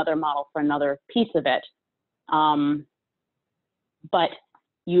you need another model for another piece of it. But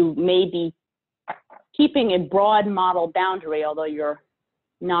you may be keeping a broad model boundary, although you're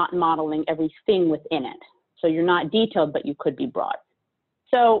not modeling everything within it. So you're not detailed, but you could be broad.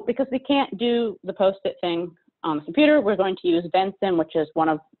 So because we can't do the Post-it thing on the computer, we're going to use Vensim, which is one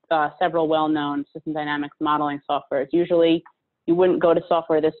of several well-known system dynamics modeling softwares. Usually, you wouldn't go to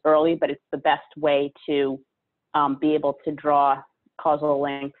software this early, but it's the best way to be able to draw causal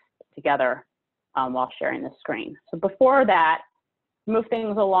links together while sharing the screen. So before that, move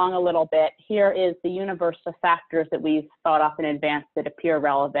things along a little bit. Here is the universe of factors that we've thought of in advance that appear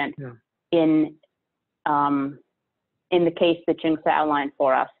relevant in the case that Jingsa outlined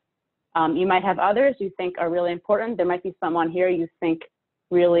for us. You might have others you think are really important. There might be someone here you think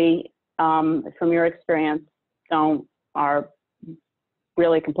really, from your experience, are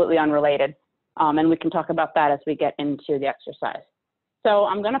really completely unrelated. And we can talk about that as we get into the exercise. So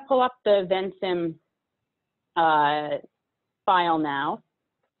I'm going to pull up the Vensim file now,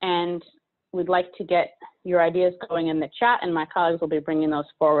 and we'd like to get your ideas going in the chat, and my colleagues will be bringing those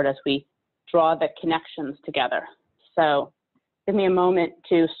forward as we draw the connections together. So give me a moment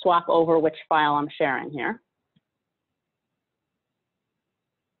to swap over which file I'm sharing here.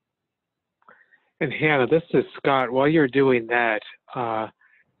 And Hannah, this is Scott. While you're doing that,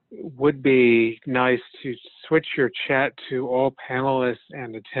 would be nice to switch your chat to all panelists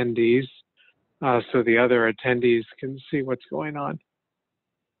and attendees so the other attendees can see what's going on.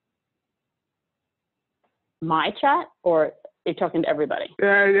 My chat, or you're talking to everybody?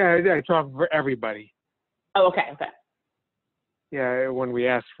 I talk for everybody. Oh, okay, okay. Yeah, when we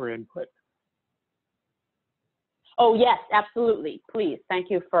ask for input. Oh, yes, absolutely. Please, thank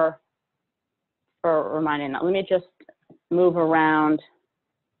you for reminding that. Let me just move around,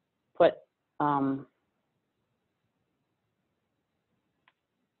 put the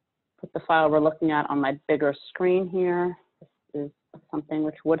file we're looking at on my bigger screen here. This is something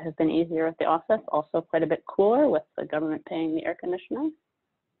which would have been easier at the office, also quite a bit cooler with the government paying the air conditioning.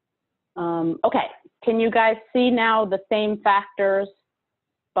 Okay, can you guys see now the same factors,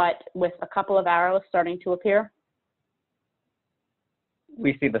 but with a couple of arrows starting to appear?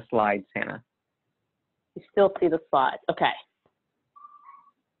 We see the slides, Hannah. You still see the slides, okay.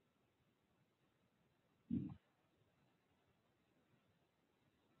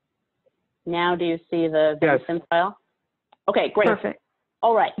 Now do you see the Vensim file? Okay, great. Perfect.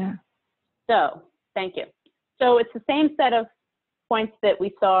 All right. Yeah. So, thank you. So it's the same set of points that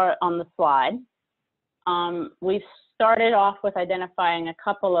we saw on the slide. We started off with identifying a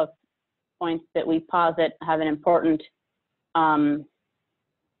couple of points that we posit have an important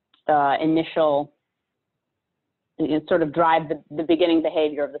initial, sort of drive the beginning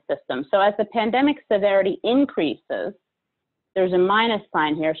behavior of the system. So as the pandemic severity increases, there's a minus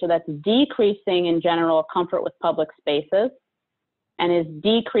sign here, so that's decreasing in general comfort with public spaces and is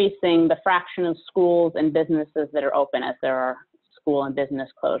decreasing the fraction of schools and businesses that are open as there are school and business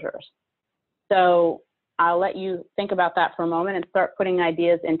closures. So I'll let you think about that for a moment and start putting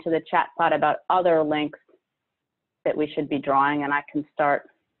ideas into the chat pod about other links that we should be drawing, and I can start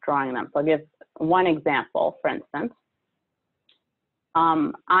drawing them. So I'll give one example, for instance.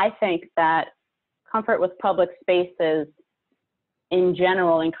 I think that comfort with public spaces in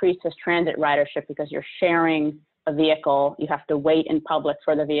general increases transit ridership because you're sharing a vehicle. You have to wait in public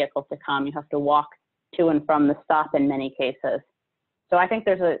for the vehicle to come. You have to walk to and from the stop in many cases. So I think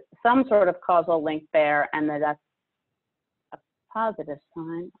there's some sort of causal link there, and that's a positive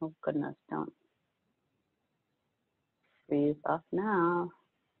sign. Oh goodness, don't freeze up now.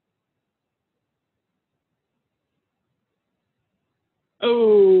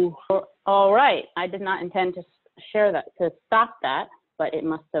 Oh, all right. I did not intend to share that, to stop that, but it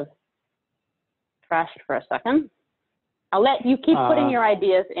must have crashed for a second. I'll let you keep putting your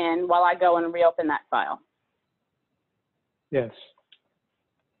ideas in while I go and reopen that file. Yes.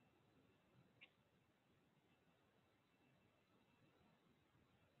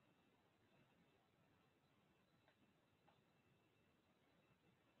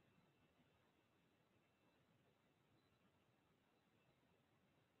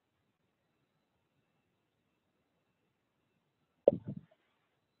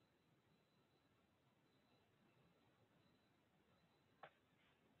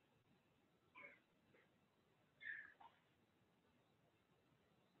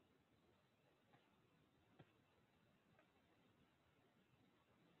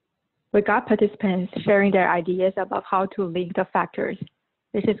 We got participants sharing their ideas about how to link the factors.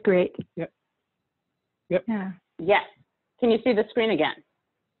 This is great. Yep. Yep. Yeah. Yes. Can you see the screen again?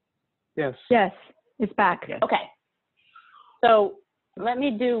 Yes. Yes, it's back. Yes. Okay. So let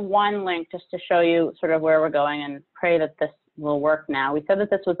me do one link just to show you sort of where we're going and pray that this will work now. We said that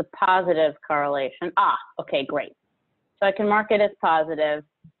this was a positive correlation. Ah, okay, great. So I can mark it as positive,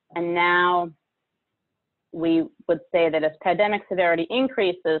 and now we would say that as pandemic severity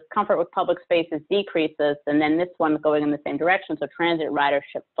increases, comfort with public spaces decreases, and then this one going in the same direction, so transit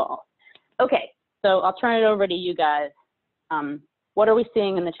ridership falls. Okay, so I'll turn it over to you guys. What are we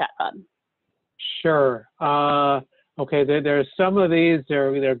seeing in the chat pod? Sure. Okay, there's some of these,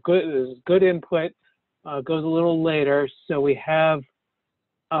 they're good, there's good input, goes a little later. So we have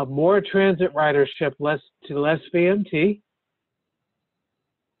more transit ridership, less VMT.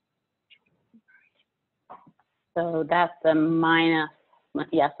 So that's a minus,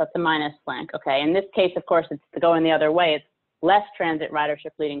 yes, that's a minus blank. Okay, in this case, of course, it's going the other way. It's less transit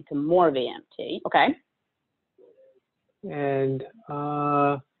ridership leading to more VMT. Okay. And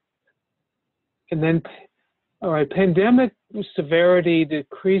then, all right, pandemic severity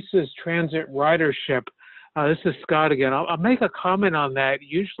decreases transit ridership. This is Scott again. I'll make a comment on that.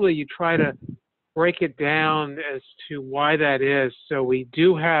 Usually you try to break it down as to why that is. So we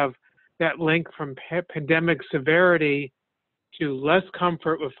do have that link from pandemic severity to less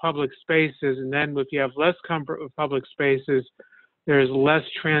comfort with public spaces. And then if you have less comfort with public spaces, there's less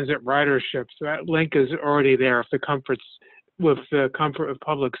transit ridership. So that link is already there if the comfort with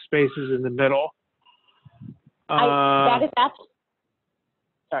public spaces in the middle. That is absolutely,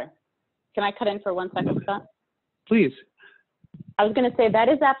 sorry, can I cut in for 1 second, Scott? Please. I was going to say that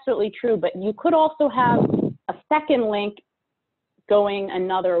is absolutely true, but you could also have a second link going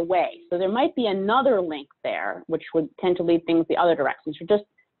another way. So there might be another link there, which would tend to lead things the other direction. So just,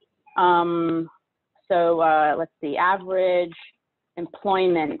 let's see, average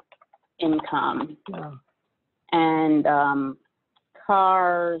employment income and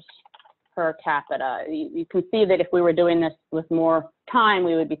cars per capita. You can see that if we were doing this with more time,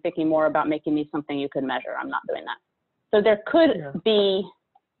 we would be thinking more about making these something you could measure. I'm not doing that. So there could be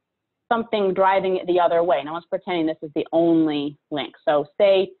something driving it the other way. No one's pretending this is the only link. So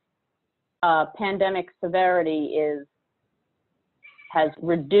say pandemic severity has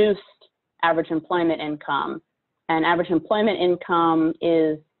reduced average employment income, and average employment income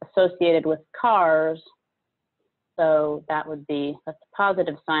is associated with cars. So that's a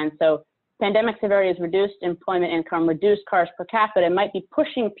positive sign. So pandemic severity has reduced employment income, reduced cars per capita. It might be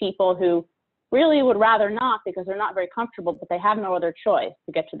pushing people who really would rather not because they're not very comfortable, but they have no other choice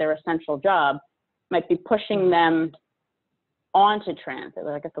to get to their essential job, might be pushing them onto transit. Did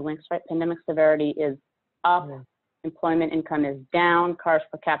I get the links right? Pandemic severity is up, employment income is down, cars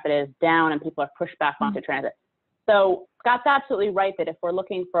per capita is down, and people are pushed back onto transit. So Scott's absolutely right that if we're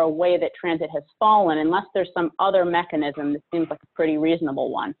looking for a way that transit has fallen, unless there's some other mechanism that seems like a pretty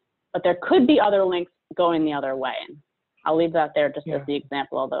reasonable one, but there could be other links going the other way. I'll leave that there just Yeah. as the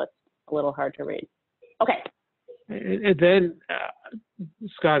example, although it's a little hard to read. Okay. And then,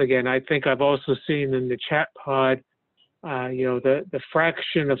 Scott, again, I think I've also seen in the chat pod, the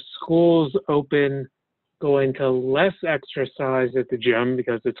fraction of schools open going to less exercise at the gym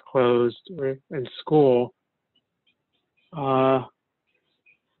because it's closed in school.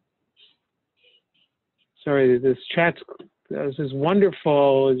 Sorry, this is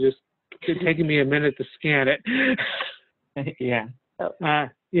wonderful. It's just taking me a minute to scan it. Yeah. And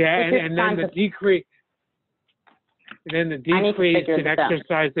then the decrease. And then the decrease in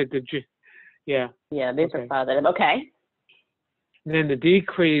exercise at the gym. Yeah. Yeah, these are positive. Okay. And then the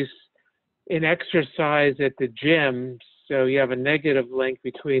decrease in exercise at the gym. So you have a negative link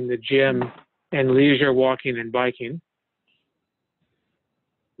between the gym and leisure walking and biking.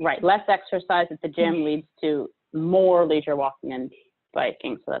 Right. Less exercise at the gym leads to more leisure walking and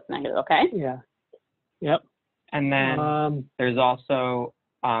biking. So that's negative. Okay. Yeah. Yep. And then there's also,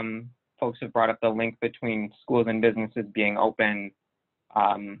 folks have brought up the link between schools and businesses being open.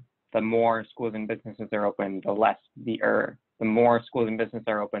 The more schools and businesses are open, the more schools and businesses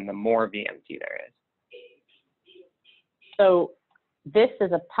are open, the more VMT there is. So this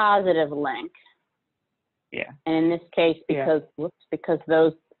is a positive link. Yeah. And in this case, because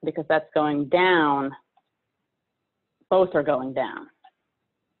that's going down, both are going down.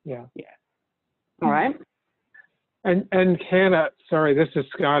 Yeah. Yeah. All right. And Hannah, sorry, this is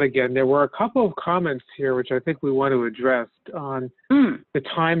Scott again. There were a couple of comments here which I think we want to address on the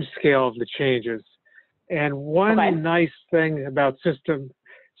time scale of the changes. And one nice thing about system,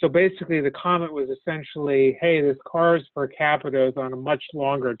 so basically the comment was essentially, hey, this cars per capita is on a much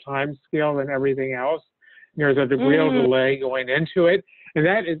longer time scale than everything else. There's a real delay going into it. And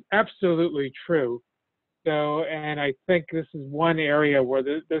that is absolutely true. So, and I think this is one area where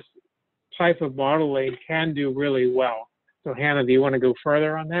this type of modeling can do really well. So Hannah, do you want to go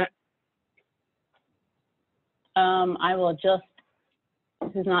further on that? I will just,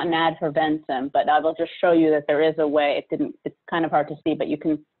 this is not an ad for Benson, but I will just show you that there is a way, it's kind of hard to see, but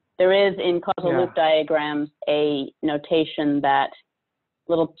there is in causal loop diagrams a notation that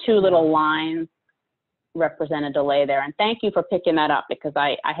two little lines represent a delay there. And thank you for picking that up because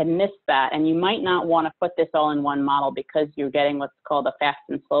I had missed that. And you might not want to put this all in one model because you're getting what's called a fast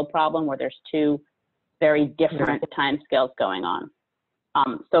and slow problem where there's two very different time scales going on.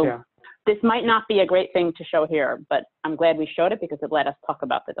 This might not be a great thing to show here, but I'm glad we showed it because it let us talk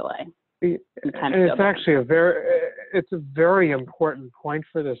about the delay. And it's actually it's a very important point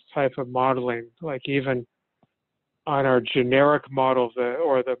for this type of modeling, like even on our generic model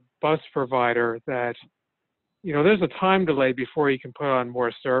or the bus provider that, there's a time delay before you can put on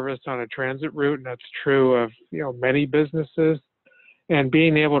more service on a transit route, and that's true of, many businesses. And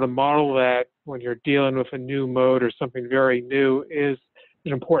being able to model that when you're dealing with a new mode or something very new is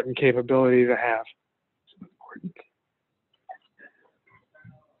an important capability to have.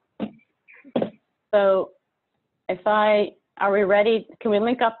 So are we ready? Can we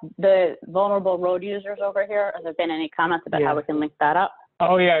link up the vulnerable road users over here? Has there been any comments about how we can link that up?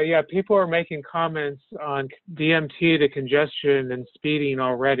 Oh, yeah. People are making comments on DMT to congestion and speeding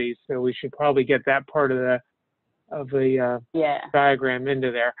already, so we should probably get that part of the diagram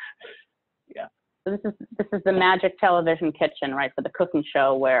into there. Yeah. So this is the magic television kitchen, right, for the cooking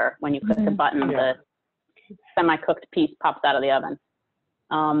show where when you click the button, the semi-cooked piece pops out of the oven.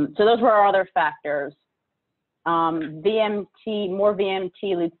 So those were our other factors. More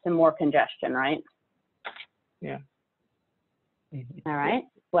VMT leads to more congestion, right? Yeah. All right.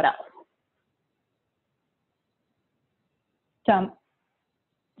 What else?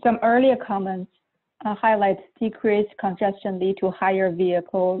 Some earlier comments highlight decreased congestion lead to higher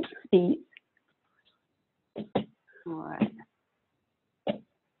vehicle speed. All right.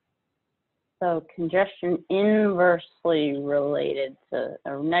 So congestion inversely related to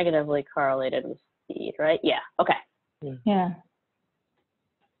or negatively correlated with speed, right? Yeah. Okay. Yeah.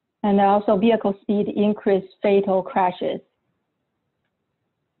 And also vehicle speed increased fatal crashes.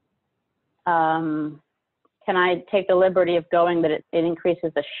 Can I take the liberty of going that it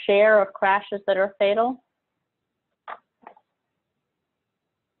increases the share of crashes that are fatal?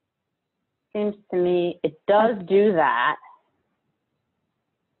 Seems to me it does do that.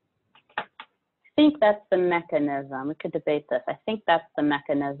 I think that's the mechanism. We could debate this. I think that's the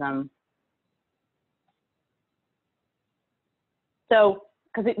mechanism. So,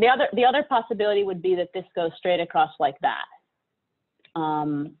 because the other possibility would be that this goes straight across like that.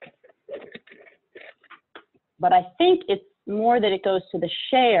 But I think it's more that it goes to the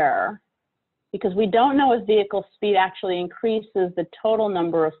share because we don't know if vehicle speed actually increases the total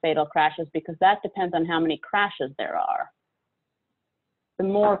number of fatal crashes, because that depends on how many crashes there are. The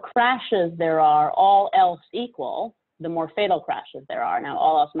more crashes there are, all else equal, the more fatal crashes there are. Now,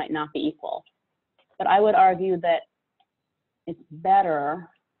 all else might not be equal, but I would argue that it's better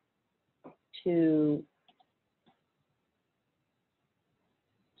to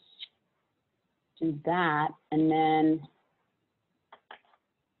do that, and then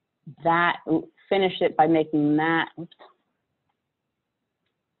that, finish it by making that, oops.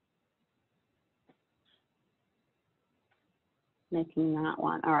 Making that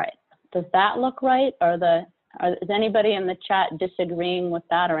one. All right. Does that look right? Is anybody in the chat disagreeing with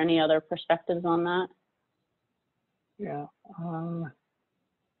that, or any other perspectives on that? Yeah. I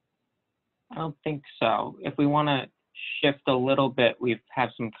don't think so. If we want to shift a little bit, we have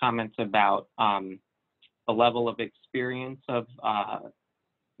some comments about the level of experience of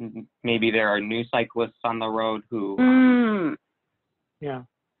maybe there are new cyclists on the road who. Yeah.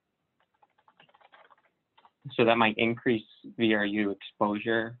 So that might increase VRU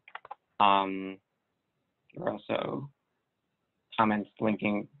exposure. There are also comments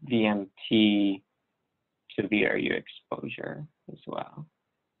linking VMT to VRU exposure as well.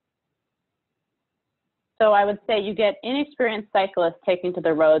 So I would say you get inexperienced cyclists taking to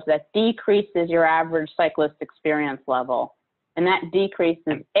the roads, that decreases your average cyclist experience level. And that decrease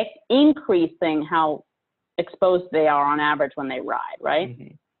is increasing how exposed they are on average when they ride, right?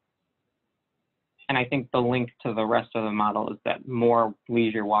 Mm-hmm. And I think the link to the rest of the model is that more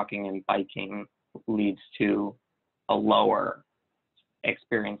leisure walking and biking leads to a lower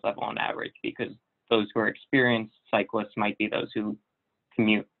experience level on average, because those who are experienced cyclists might be those who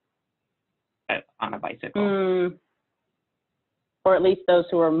commute on a bicycle. Or at least those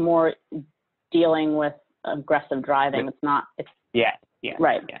who are more dealing with aggressive driving. It's not, it's, yeah,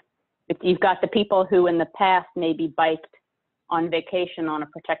 right. Yeah. You've got the people who in the past maybe biked on vacation on a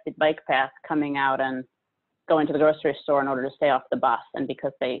protected bike path, coming out and going to the grocery store in order to stay off the bus, and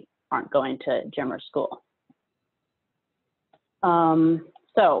because they aren't going to gym or school.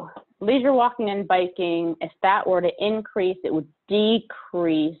 So leisure walking and biking, if that were to increase, it would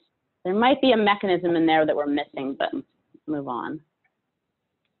decrease. There might be a mechanism in there that we're missing, but move on.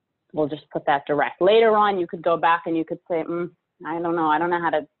 We'll just put that direct. Later on, you could go back and you could say, I don't know how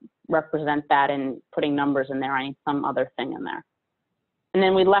to represent that in putting numbers in there. I need some other thing in there. And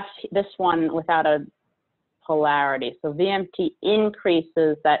then we left this one without a polarity. So VMT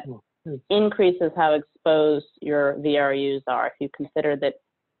increases, that increases how exposed your VRUs are. If you consider that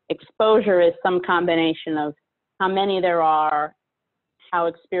exposure is some combination of how many there are, how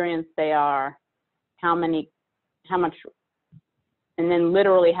experienced they are, how much, and then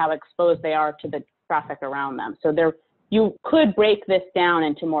literally how exposed they are to the traffic around them. So you could break this down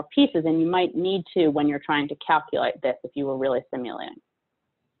into more pieces, and you might need to when you're trying to calculate this if you were really simulating.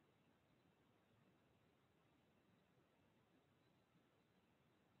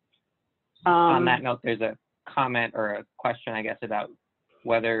 On that note, there's a comment or a question, I guess, about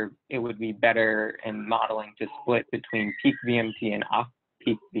whether it would be better in modeling to split between peak VMT and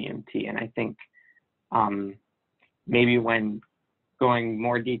off-peak VMT. And I think maybe when going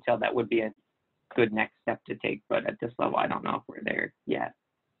more detailed, that would be a good next step to take. But at this level, I don't know if we're there yet.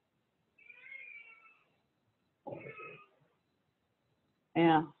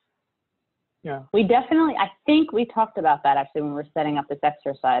 Yeah. Yeah. We definitely, I think we talked about that actually when we were setting up this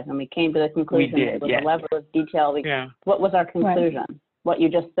exercise, and we came to the conclusion that it was a level of detail. What was our conclusion? Right. What you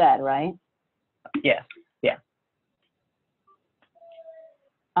just said, right? Yes. Yeah.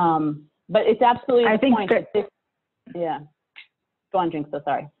 But it's absolutely I the think point. Yeah. Go on, Jinx, so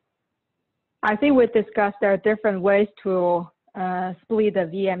sorry. I think we discussed there are different ways to split the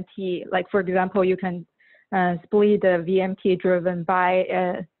VMT. Like, for example, you can split the VMT driven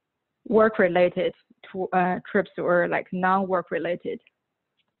by work-related trips or like non-work-related.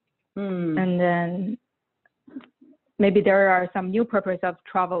 And then maybe there are some new purpose of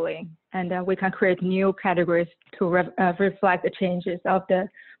traveling, and then we can create new categories to reflect the changes of the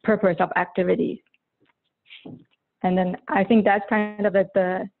purpose of activities. And then I think that's kind of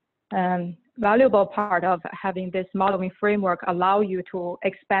the valuable part of having this modeling framework, allow you to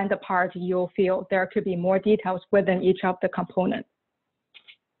expand the part you feel there could be more details within each of the components.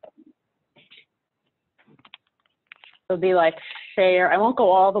 It'll be like share. I won't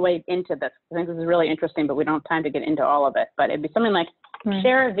go all the way into this. I think this is really interesting, but we don't have time to get into all of it. But it'd be something like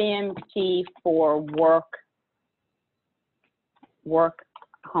share a VMT for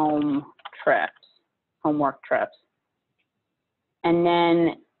home work trips. And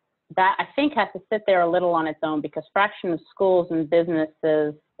then that I think has to sit there a little on its own, because fraction of schools and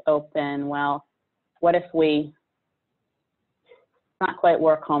businesses open, well, what if we, it's not quite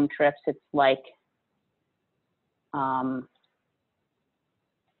work home trips, it's like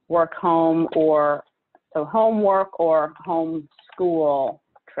work home, or so homework or home school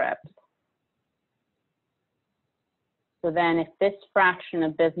trips. So then if this fraction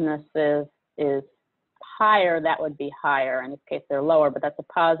of businesses is higher, that would be higher. In this case, they're lower, but that's a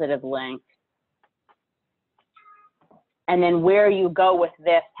positive link. And then where you go with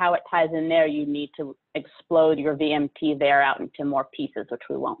this, how it ties in there, you need to explode your VMT there out into more pieces, which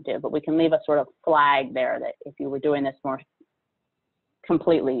we won't do. But we can leave a sort of flag there that if you were doing this more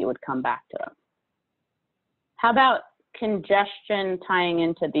completely, you would come back to it. How about congestion tying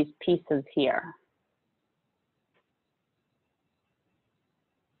into these pieces here?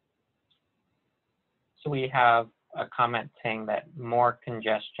 So we have a comment saying that more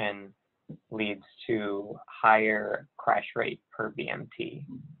congestion leads to higher crash rate per VMT.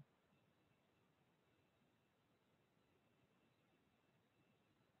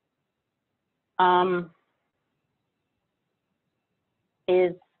 Does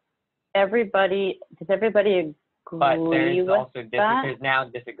everybody agree But there's with also that? there's now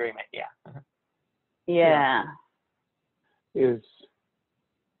disagreement, yeah. Yeah. Is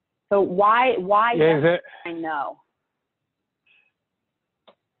So why yeah, is yes, it, I know.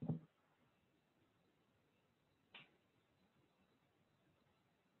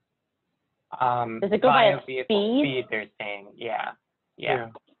 Does it go by a vehicle speed? they're saying, yeah.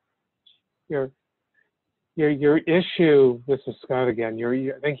 Your issue, this is Scott again,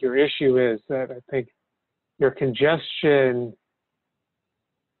 I think your issue is that I think your congestion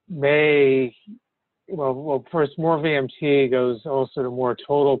may, well, first, more VMT goes also to more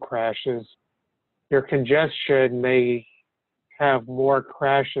total crashes. Your congestion may have more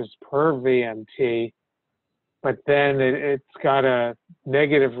crashes per VMT, but then it's got a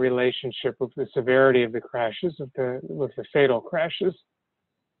negative relationship with the severity of the crashes, with the fatal crashes.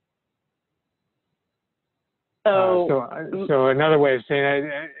 So another way of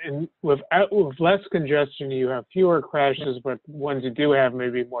saying it, with less congestion, you have fewer crashes, but ones you do have may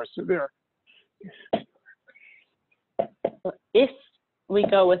be more severe. If we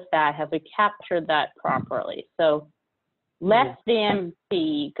go with that, have we captured that properly? So less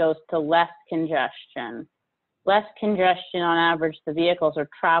VMT goes to less congestion. Less congestion on average, the vehicles are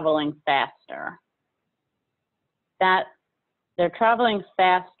traveling faster. That they're traveling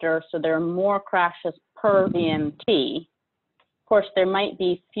faster, so there are more crashes per VMT. Of course, there might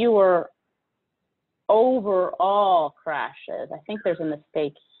be fewer overall crashes. I think there's a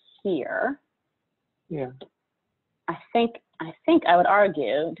mistake here. Yeah. I think I would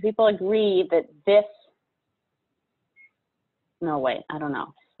argue, do people agree that this, no, wait, I don't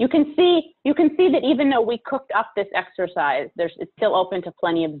know. You can see that even though we cooked up this exercise, it's still open to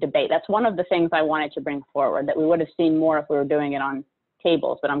plenty of debate. That's one of the things I wanted to bring forward, that we would have seen more if we were doing it on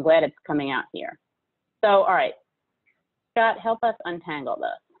tables, but I'm glad it's coming out here. So, all right, Scott, help us untangle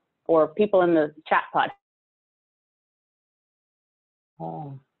this, or people in the chat pod.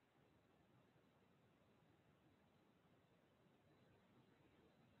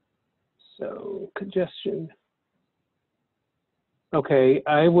 So congestion. Okay,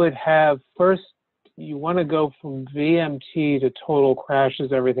 I would have first, you want to go from VMT to total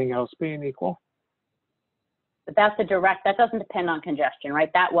crashes, everything else being equal. But that's a direct, that doesn't depend on congestion, right?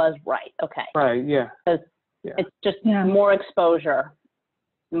 That was right, okay. Right, yeah. Because it's just more exposure,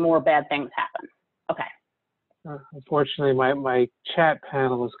 more bad things happen. Okay. Unfortunately, my chat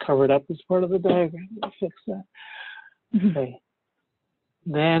panel is covered up as part of the diagram. I'll fix that. Okay.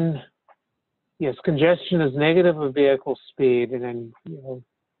 Then, yes, congestion is negative of vehicle speed, and then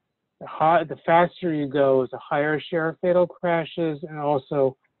the faster you go is a higher share of fatal crashes, and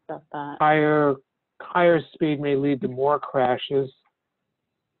also higher speed may lead to more crashes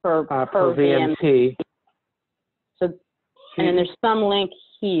per VMT. So, and then there's some link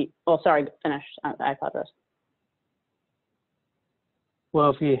here. Oh, sorry, finish. I apologize.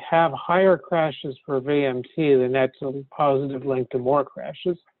 Well, if you have higher crashes per VMT, then that's a positive link to more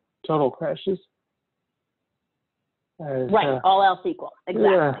crashes, total crashes. Right, all else equal,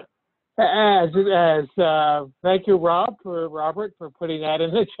 exactly. Thank you, Robert, for putting that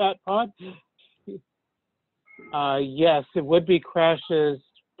in the chat pod. Yes, it would be crashes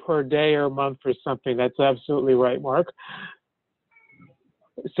per day or month or something. That's absolutely right, Mark.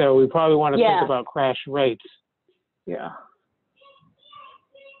 So we probably want to think about crash rates. Yeah.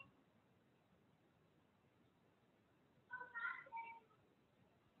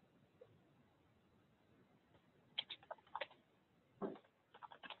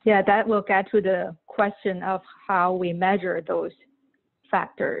 Yeah, that will get to the question of how we measure those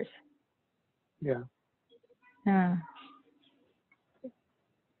factors. Yeah. Yeah.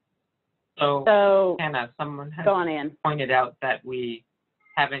 So Hannah, someone has go on in. pointed out that we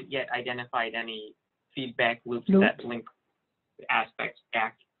haven't yet identified any feedback loops that link aspects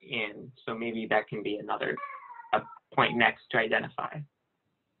back in. So maybe that can be a point next to identify.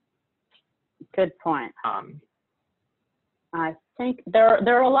 Good point. I think there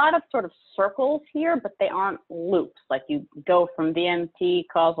are a lot of sort of circles here, but they aren't loops. Like you go from VMT,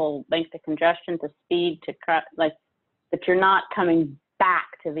 causal link to congestion, to speed, to like, but you're not coming back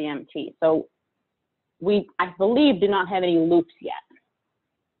to VMT. So we, I believe, do not have any loops yet.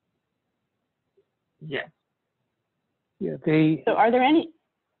 Yes. Yeah. So are there any?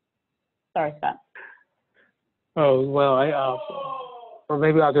 Sorry, Scott. Oh well, or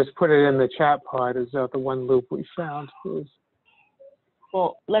maybe I'll just put it in the chat pod. Is that the one loop we found?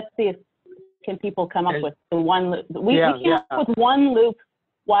 Well, let's see if can people come up with the one loop. We came up with one loop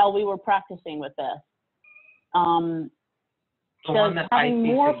while we were practicing with this. Does having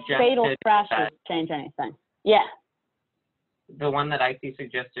more fatal crashes change anything? Yeah. The one that IC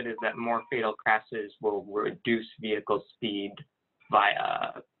suggested is that more fatal crashes will reduce vehicle speed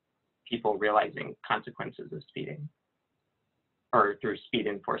via people realizing consequences of speeding, or through speed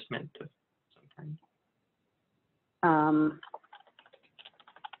enforcement of some kind.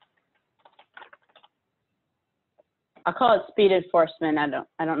 I'll call it speed enforcement. I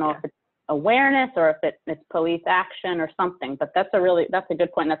don't know if it's awareness or if it's police action or something, but that's a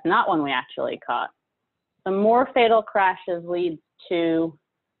good point. That's not one we actually caught. The more fatal crashes leads to,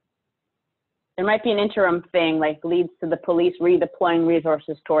 there might be an interim thing, like leads to the police redeploying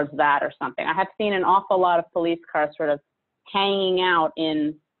resources towards that or something. I have seen an awful lot of police cars sort of hanging out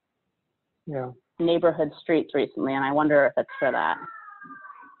in neighborhood streets recently, and I wonder if it's for that.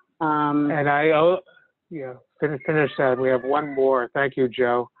 Finish that. We have one more. Thank you,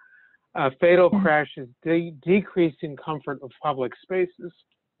 Joe. Fatal crashes decrease in comfort of public spaces.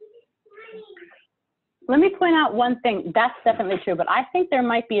 Let me point out one thing. That's definitely true, but I think there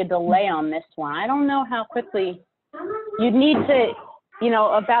might be a delay on this one. I don't know how quickly you'd need to,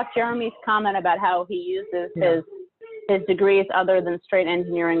 about Jeremy's comment about how he uses his degrees other than straight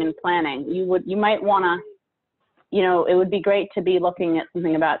engineering and planning. You might want to, it would be great to be looking at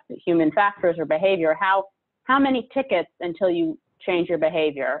something about human factors or behavior. How many tickets until you change your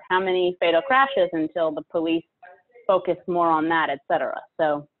behavior? How many fatal crashes until the police focus more on that, et cetera?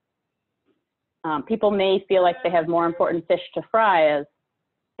 So people may feel like they have more important fish to fry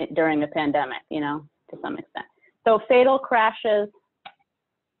during the pandemic, to some extent. So fatal crashes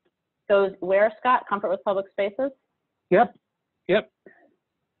goes where, Scott? Comfort with public spaces? Yep.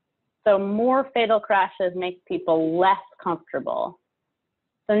 So more fatal crashes make people less comfortable.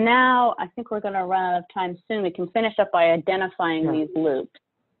 So now I think we're going to run out of time soon. We can finish up by identifying these loops.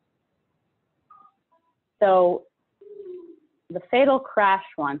 So the fatal crash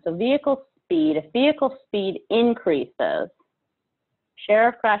one, so vehicle speed, if vehicle speed increases, share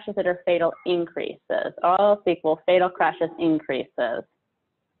of crashes that are fatal increases. All else equal, fatal crashes increases.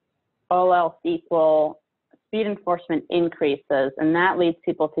 All else equal, speed enforcement increases, and that leads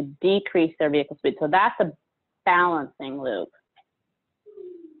people to decrease their vehicle speed. So that's a balancing loop.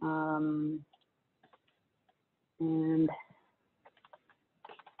 And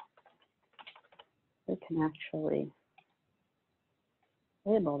we can actually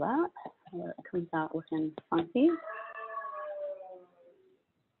label that so it comes out looking funky.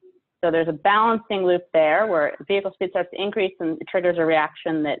 So there's a balancing loop there where vehicle speed starts to increase and it triggers a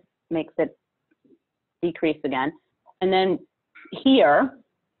reaction that makes it decrease again. And then here,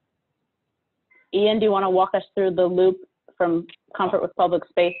 Ian, do you want to walk us through the loop from comfort with public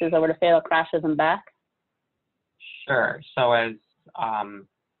spaces over to fatal crashes and back? Sure. So as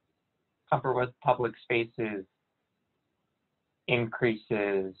comfort with public spaces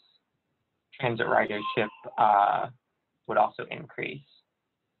increases, transit ridership would also increase.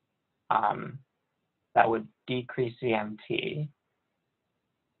 That would decrease VMT.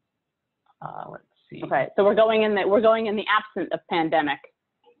 Let's see. Okay, so we're going in the absent of pandemic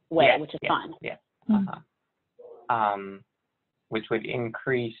way, which is fine. Yeah. Which would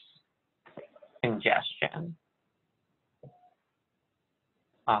increase congestion,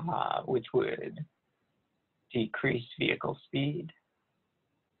 which would decrease vehicle speed,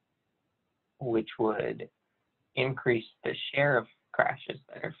 which would increase the share of crashes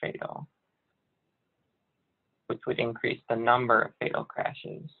that are fatal, which would increase the number of fatal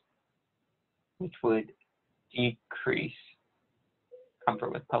crashes, which would decrease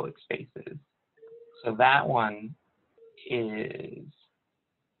comfort with public spaces. So that one is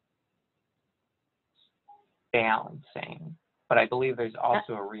balancing, but I believe there's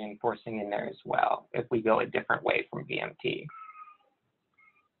also a reinforcing in there as well if we go a different way from VMT.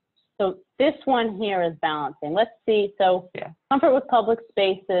 So this one here is balancing. Let's see. So comfort with public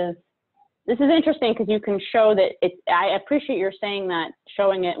spaces. This is interesting because you can show that it's, I appreciate you're saying that,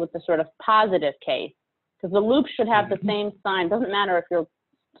 showing it with the sort of positive case, because the loop should have the same sign. Doesn't matter if you're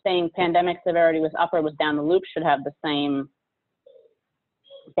saying pandemic severity was up or was down, the loop should have the same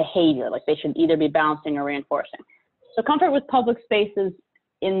behavior. Like they should either be balancing or reinforcing. So comfort with public spaces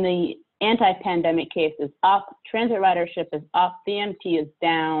in the anti-pandemic case is up, transit ridership is up, VMT is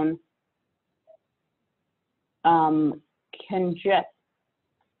down,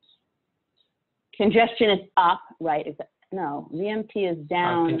 congestion is up, right? Is that, no, VMT is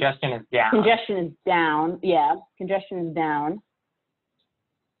down. Congestion is down. Congestion is down, yeah, congestion is down.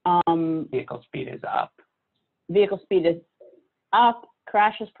 Vehicle speed is up. Vehicle speed is up,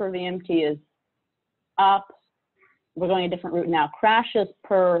 crashes per VMT is up. We're going a different route now. Crashes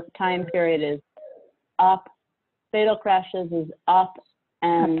per time period is up, fatal crashes is up,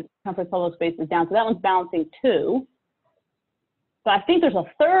 and comfort public space is down. So that one's balancing too. So I think there's a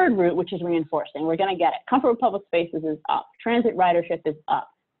third route, which is reinforcing. We're going to get it. Comfort with public spaces is up. Transit ridership is up.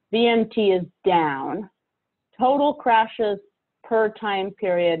 VMT is down. Total crashes per time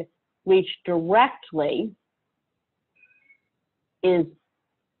period reached directly is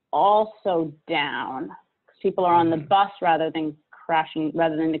also down. People are on the bus rather than crashing,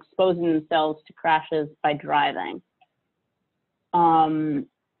 rather than exposing themselves to crashes by driving.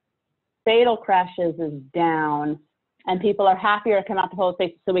 Fatal crashes is down, and people are happier to come out to public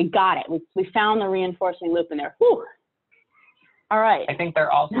spaces. So we got it. We found the reinforcing loop in there. Whew. All right. I think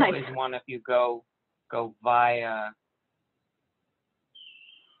there also is one if you go via.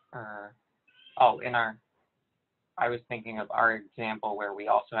 I was thinking of our example where we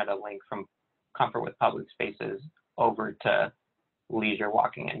also had a link from comfort with public spaces over to leisure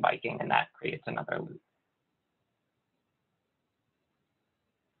walking and biking, and that creates another loop.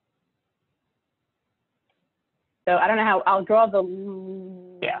 So I don't know how, I'll draw the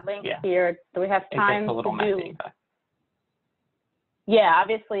link here. Do we have time a little to do? messy, but. Yeah,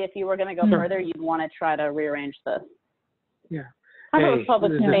 obviously if you were going to go further, you'd want to try to rearrange this. Yeah. Comfort with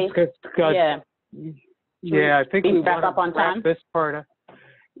public space. Yeah, I think we wrap want up on to wrap time. this part up.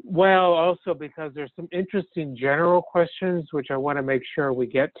 Well, also because there's some interesting general questions which I want to make sure we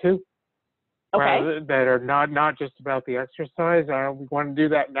get to. Okay. That are not just about the exercise. We want to do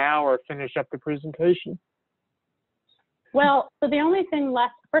that now or finish up the presentation. Well, so the only thing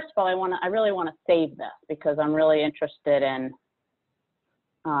left, first of all, I really want to save this because I'm really interested in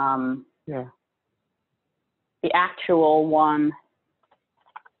the actual one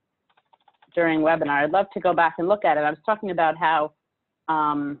during webinar. I'd love to go back and look at it. I was talking about how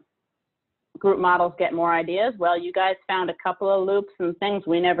group models get more ideas. Well, you guys found a couple of loops and things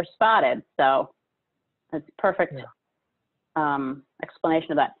we never spotted. So it's perfect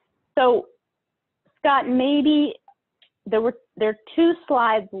explanation of that. So Scott, maybe there are two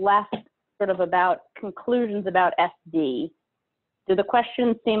slides left sort of about conclusions about SD. Do the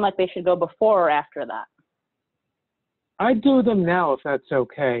questions seem like they should go before or after that? I'd do them now if that's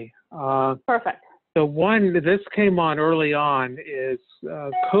okay. Perfect. The one, this came on early on, is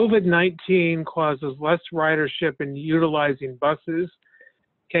COVID-19 causes less ridership in utilizing buses.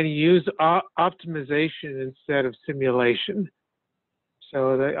 Can you use optimization instead of simulation?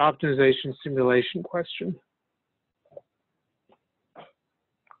 So the optimization simulation question.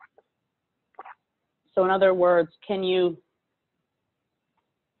 So in other words, can you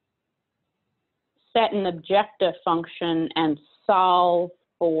set an objective function and solve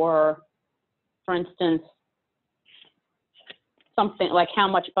for instance, something like how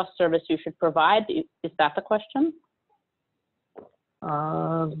much bus service you should provide? Is that the question?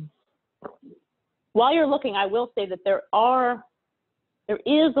 While you're looking, I will say that there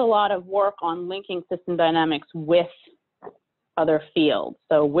is a lot of work on linking system dynamics with other fields.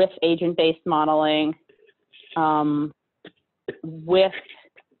 So with agent-based modeling,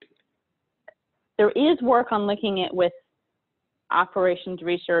 there is work on linking it with operations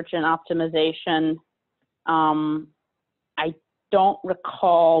research and optimization. I don't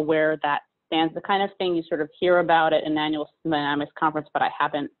recall where that stands. The kind of thing you sort of hear about at an annual System Dynamics conference, but I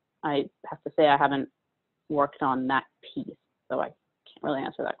have to say I haven't worked on that piece, so I can't really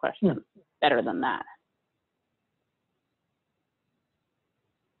answer that question better than that.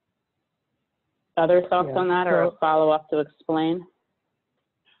 Other thoughts on that, or a follow-up to explain?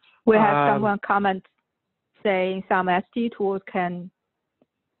 We have someone comment saying some SD tools can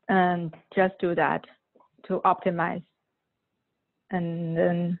just do that to optimize. And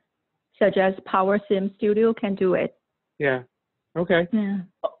then such as Power Sim Studio can do it. Yeah. Okay. Yeah.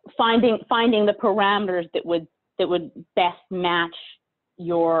 Finding the parameters that would best match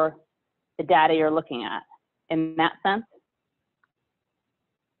the data you're looking at in that sense.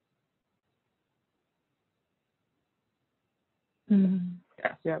 Mm.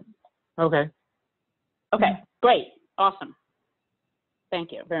 Yeah. Okay. Okay, great, awesome.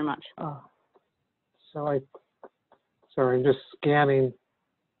 Thank you very much. Sorry, I'm just scanning.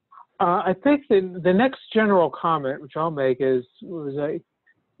 I think the next general comment, which I'll make, was a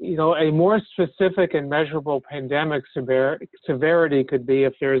more specific and measurable pandemic severity could be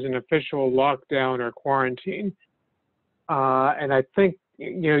if there's an official lockdown or quarantine. And I think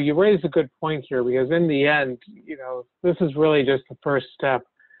you raised a good point here, because in the end, this is really just the first step.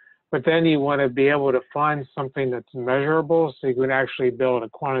 But then you want to be able to find something that's measurable so you can actually build a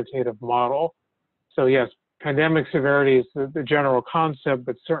quantitative model. So yes, pandemic severity is the general concept,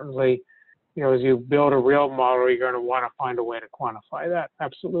 but certainly, as you build a real model, you're going to want to find a way to quantify that,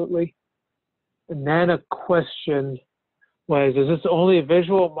 absolutely. And then a question was, is this only a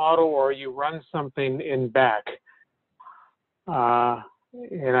visual model, or you run something in back?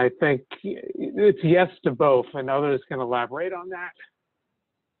 And I think it's yes to both, and others can elaborate on that.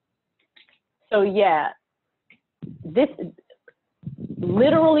 So yeah, this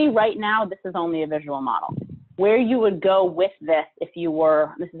literally right now, this is only a visual model. Where you would go with this if you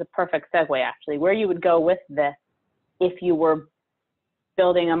were, this is a perfect segue actually, where you would go with this if you were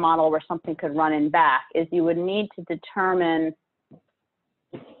building a model where something could run in back is you would need to determine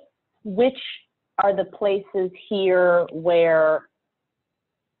which are the places here where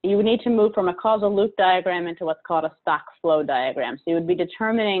you would need to move from a causal loop diagram into what's called a stock flow diagram. So you would be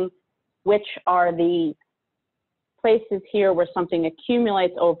determining which are the places here where something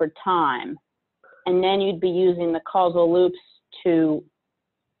accumulates over time. And then you'd be using the causal loops to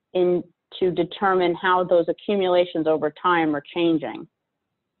determine how those accumulations over time are changing.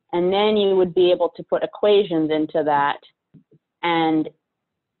 And then you would be able to put equations into that, and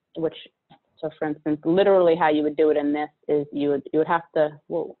so for instance, literally how you would do it in this is you would have to,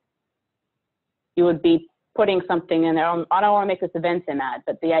 you would be putting something in there. I don't want to make this event sim ad,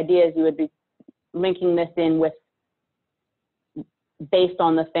 but the idea is you would be linking this in with, based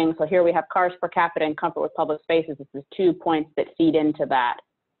on the thing. So here we have cars per capita and comfort with public spaces. This is 2 points that feed into that.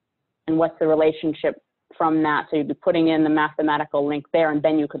 And what's the relationship from that? So you'd be putting in the mathematical link there, and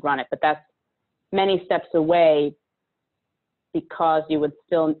then you could run it. But that's many steps away, because you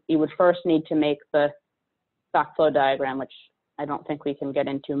would first need to make the stock flow diagram, which I don't think we can get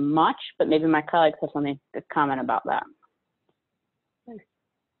into much, but maybe my colleagues have something to comment about that.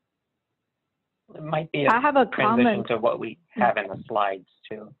 It might be I have a transition comment to what we have in the slides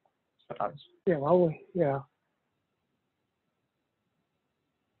too. Yeah, well, yeah.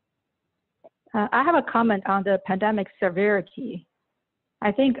 I have a comment on the pandemic severity.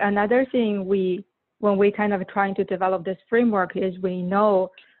 I think another thing when we kind of trying to develop this framework is we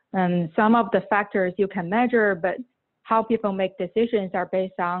know some of the factors you can measure, but how people make decisions are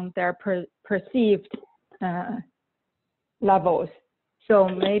based on their perceived levels. So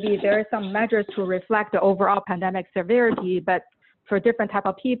maybe there are some measures to reflect the overall pandemic severity, but for different type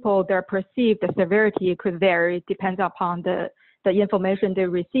of people, their perceived severity could vary. It depends upon the information they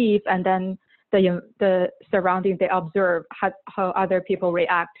receive, and then the surrounding they observe, how other people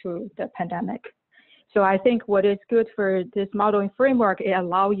react to the pandemic. So I think what is good for this modeling framework, it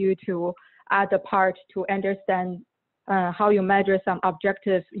allows you to add a part to understand how you measure some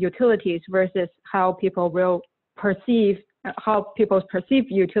objective utilities versus how people will perceive, how people's perceived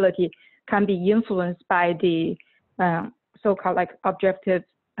utility can be influenced by the so-called like objective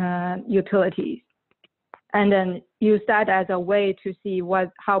utilities. And then use that as a way to see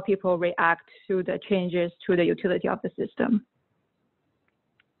how people react to the changes to the utility of the system.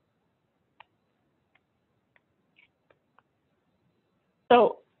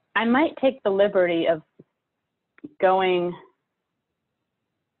 So I might take the liberty of going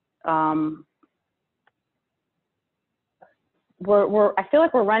I feel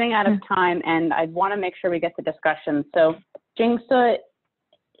like we're running out of time, and I want to make sure we get the discussion. So Jingsi,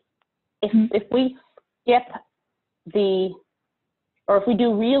 if we skip or if we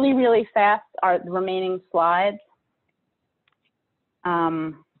do really, really fast the remaining slides,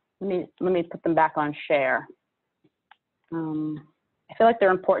 let me put them back on share. I feel like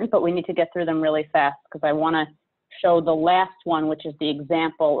they're important, but we need to get through them really fast because I want to show the last one, which is the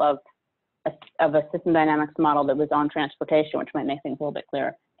example of a system dynamics model that was on transportation, which might make things a little bit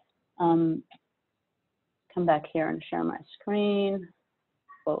clearer. Come back here and share my screen.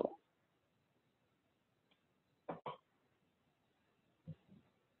 Whoa.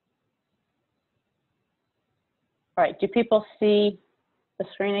 All right, do people see the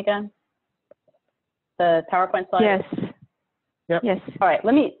screen again? The PowerPoint slide? Yes. Yep. Yes. All right,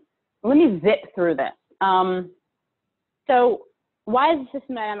 let me zip through this. So why is the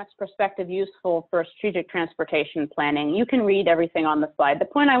system dynamics perspective useful for strategic transportation planning? You can read everything on the slide. The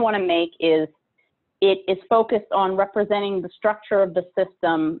point I want to make is it is focused on representing the structure of the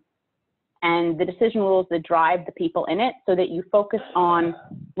system and the decision rules that drive the people in it, so that you focus on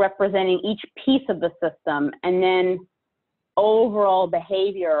representing each piece of the system, and then overall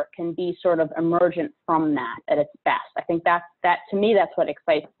behavior can be sort of emergent from that at its best. I think that to me, that's what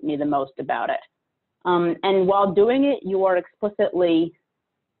excites me the most about it. And while doing it, you are explicitly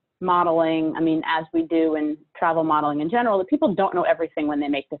modeling, I mean, as we do in travel modeling in general, that people don't know everything when they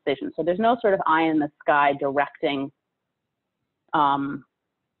make decisions. So there's no sort of eye in the sky directing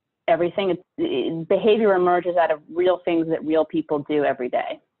everything. Behavior emerges out of real things that real people do every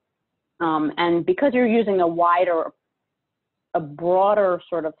day. And because you're using a broader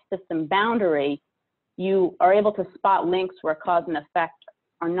sort of system boundary, you are able to spot links where cause and effect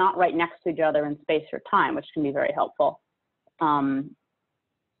are not right next to each other in space or time, which can be very helpful.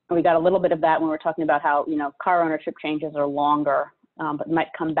 We got a little bit of that when we were talking about how, you know, car ownership changes are longer, but might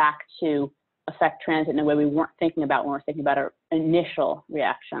come back to affect transit in a way we weren't thinking about when we're thinking about our initial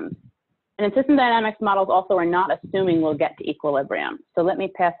reactions. And in system dynamics models also are not assuming we'll get to equilibrium. So let me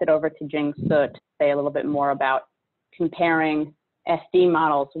pass it over to Jing Su to say a little bit more about comparing SD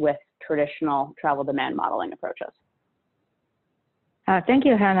models with traditional travel demand modeling approaches. Thank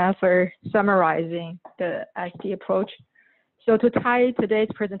you, Hannah, for summarizing the SD approach. So to tie today's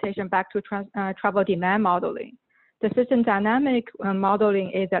presentation back to travel demand modeling, the system dynamic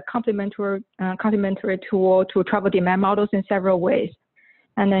modeling is a complementary tool to travel demand models in several ways.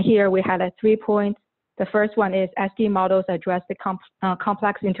 And then here we had 3 points. The first one is SD models address the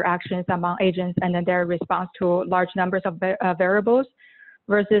complex interactions among agents and then their response to large numbers of variables,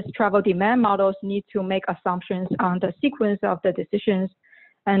 versus travel demand models need to make assumptions on the sequence of the decisions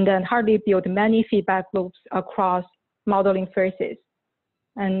and then hardly build many feedback loops across modeling phases.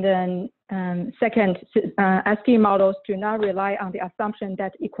 And then second, SD models do not rely on the assumption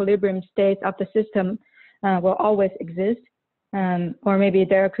that equilibrium states of the system will always exist. Or maybe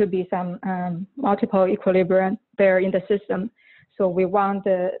there could be some multiple equilibrium there in the system. So we want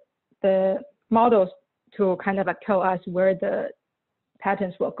the models to kind of tell us where the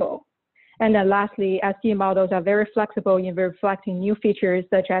patterns will go. And then lastly, SD models are very flexible in reflecting new features,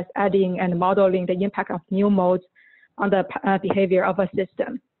 such as adding and modeling the impact of new modes on the behavior of a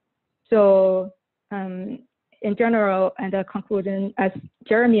system. So in general, and the conclusion, as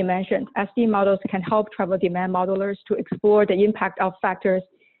Jeremy mentioned, SD models can help travel demand modelers to explore the impact of factors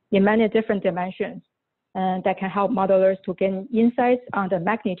in many different dimensions, and that can help modelers to gain insights on the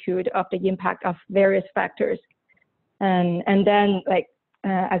magnitude of the impact of various factors. And then, like,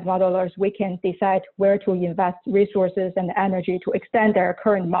 as modelers, we can decide where to invest resources and energy to extend their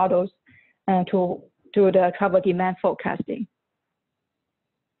current models to the travel demand forecasting.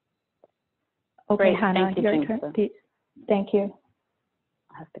 Okay, Great. Hannah, your turn, please. Thank you.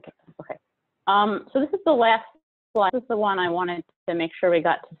 I have to get this. Okay. So this is the last slide. This is the one I wanted to make sure we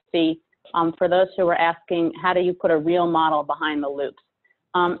got to see. For those who were asking, how do you put a real model behind the loops?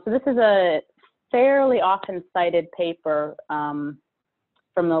 So this is a fairly often cited paper from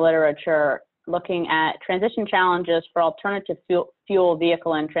the literature looking at transition challenges for alternative fuel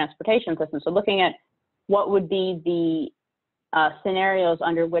vehicle and transportation systems. So looking at what would be the scenarios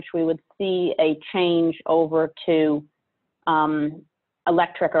under which we would see a change over to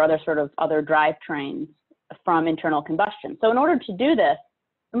electric or other drivetrains from internal combustion. So in order to do this,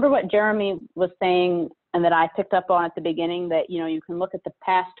 remember what Jeremy was saying and that I picked up on at the beginning, that you can look at the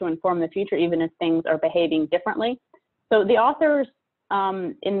past to inform the future, even if things are behaving differently. So the authors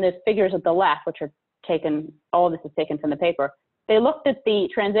in the figures at the left, which are taken, all of this is taken from the paper, they looked at the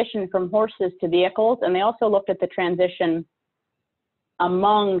transition from horses to vehicles, and they also looked at the transition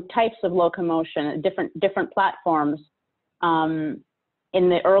among types of locomotion, different platforms in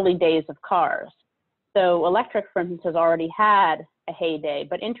the early days of cars. So electric, for instance, has already had a heyday,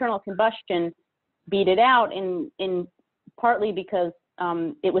 but internal combustion beat it out in partly because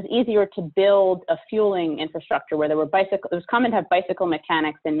it was easier to build a fueling infrastructure where there were it was common to have bicycle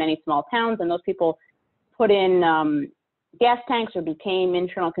mechanics in many small towns, and those people put in gas tanks or became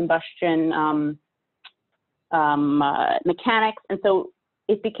internal combustion mechanics, and so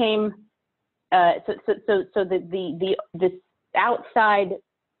it became this outside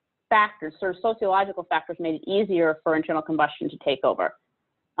factors, sort of sociological factors, made it easier for internal combustion to take over.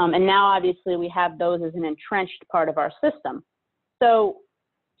 And now, obviously, we have those as an entrenched part of our system. So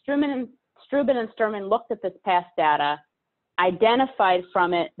Struman and Strubin and Sturman looked at this past data, identified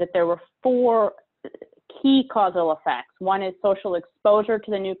from it that there were 4 key causal effects. One is social exposure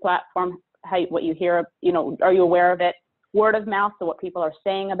to the new platform, what you hear, are you aware of it? Word of mouth, so what people are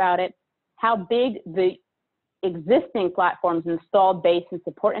saying about it, how big the existing platform's installed base and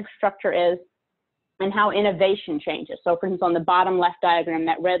support infrastructure is, and how innovation changes. So for instance, on the bottom left diagram,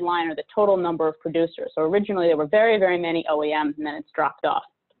 that red line are the total number of producers. So originally there were very, very many OEMs, and then it's dropped off.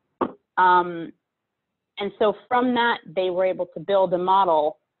 And so from that, they were able to build a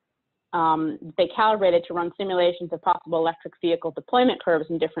model. They calibrated to run simulations of possible electric vehicle deployment curves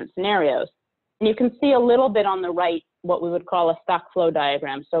in different scenarios. And you can see a little bit on the right what we would call a stock flow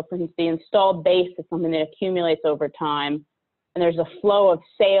diagram. So for instance, the installed base is something that accumulates over time, and there's a flow of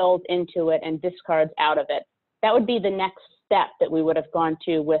sales into it and discards out of it. That would be the next step that we would have gone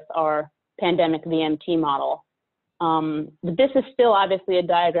to with our pandemic VMT model. But this is still obviously a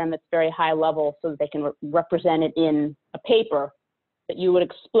diagram that's very high level so that they can represent it in a paper, that you would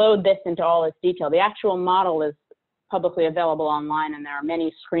explode this into all its detail. The actual model is publicly available online, and there are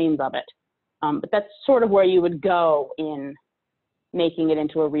many screens of it. But that's sort of where you would go in making it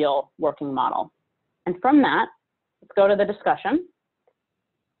into a real working model. And from that, let's go to the discussion.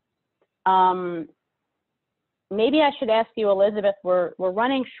 Maybe I should ask you, Elizabeth, we're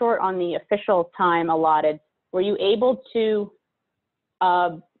running short on the official time allotted. Were you able to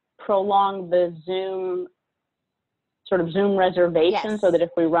prolong the Zoom reservation, Yes. so that if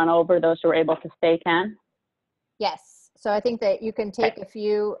we run over, those who are able to stay can? Yes. So I think that you can take a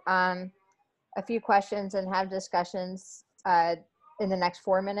few questions and have discussions in the next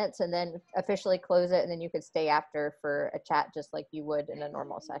 4 minutes, and then officially close it, and then you could stay after for a chat just like you would in a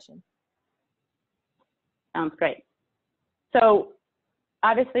normal session. Sounds great. So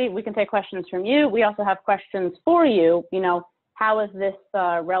obviously we can take questions from you. We also have questions for you. How is this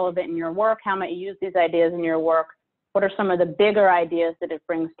relevant in your work? How might you use these ideas in your work? What are some of the bigger ideas that it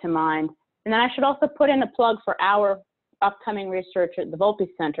brings to mind? And then I should also put in a plug for our upcoming research at the Volpe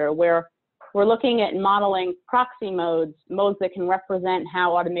Center, where we're looking at modeling proxy modes that can represent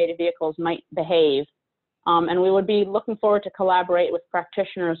how automated vehicles might behave. And we would be looking forward to collaborate with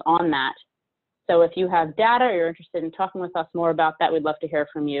practitioners on that. So if you have data or you're interested in talking with us more about that, we'd love to hear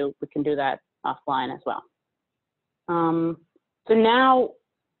from you. We can do that offline as well. So now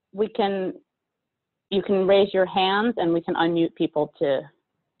you can raise your hands, and we can unmute people to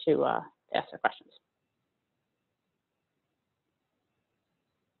ask their questions.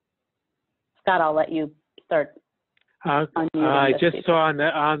 Scott, I'll let you start. I just saw on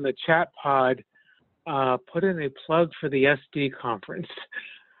the chat pod, put in a plug for the SD conference.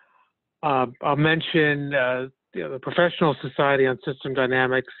 I'll mention the Professional Society on System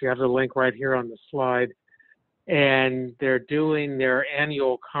Dynamics. You have the link right here on the slide. And they're doing their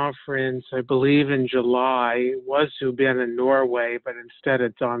annual conference, I believe in July. It was to have been in Norway, but instead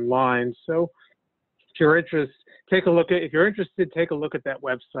it's online. So if you're interested, take a look at that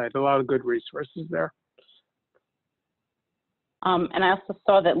website. A lot of good resources there. And I also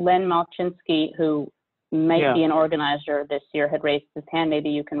saw that Len Malchinsky, who might be an organizer this year, had raised his hand. Maybe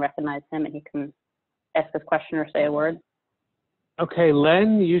you can recognize him and he can ask his question or say a word. Okay,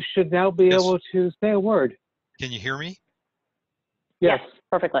 Len, you should now be able to say a word. Can you hear me? Yes,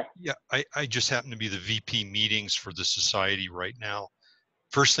 perfectly. Yeah, I just happen to be the VP meetings for the society right now.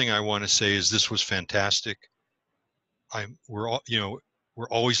 First thing I want to say is this was fantastic. We're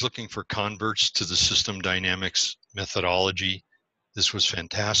always looking for converts to the system dynamics methodology. This was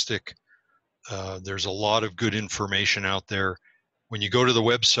fantastic. There's a lot of good information out there. When you go to the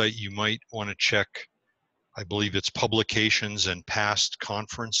website, you might want to check, I believe it's publications and past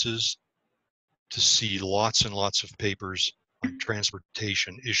conferences, to see lots and lots of papers on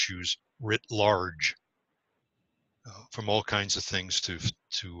transportation issues writ large, from all kinds of things to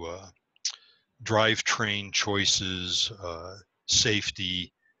drivetrain choices,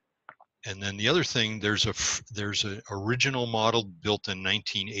 safety. And then the other thing, there's an original model built in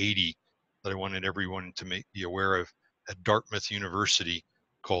 1980 that I wanted everyone to be aware of at Dartmouth University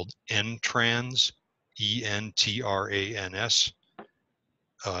called NTRANS, ENTRANS.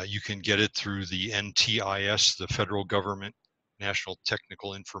 You can get it through the NTIS, the federal government National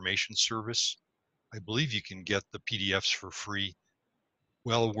Technical Information Service. I believe you can get the PDFs for free.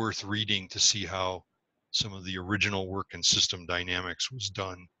 Well worth reading to see how some of the original work in system dynamics was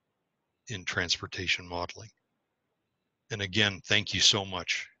done in transportation modeling. And again, thank you so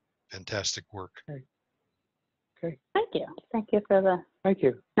much. Fantastic work. Okay. Thank you. Thank you for the. Thank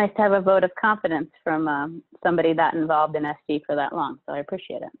you. Nice to have a vote of confidence from somebody that involved in SD for that long. So I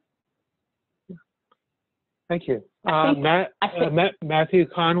appreciate it. Thank you. Matthew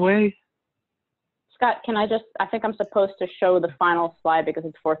Conway. Scott, can I think I'm supposed to show the final slide because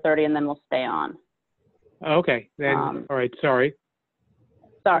it's 4:30 and then we'll stay on. Okay, then, all right, sorry.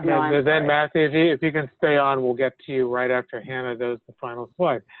 Sorry, no, I'm Then sorry. Matthew, if you can stay on, we'll get to you right after Hannah does the final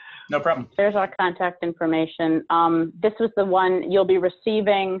slide. No problem. There's our contact information. This was the one you'll be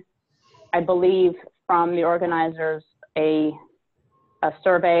receiving, I believe, from the organizers, a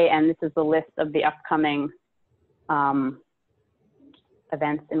survey, and this is the list of the upcoming events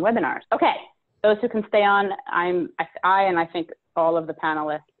and webinars. Okay, those who can stay on, I and I think all of the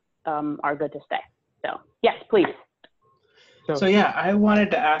panelists are good to stay. So yes, please. So yeah, I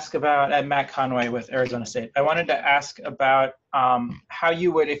wanted to ask about, Matt Conway with Arizona State. I wanted to ask about how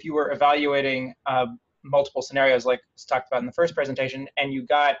you would, if you were evaluating multiple scenarios like was talked about in the first presentation, and you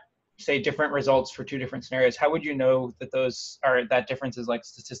got, say, different results for two different scenarios, how would you know that that difference is like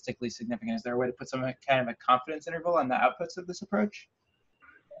statistically significant? Is there a way to put some kind of a confidence interval on the outputs of this approach?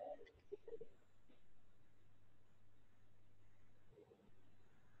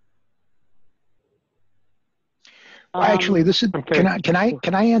 Well, actually, this is, okay.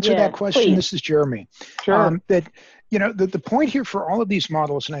 can I answer that question? Please. This is Jeremy. Sure. That, you know, the point here for all of these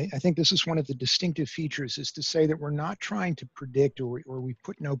models, and I think this is one of the distinctive features, is to say that we're not trying to predict or we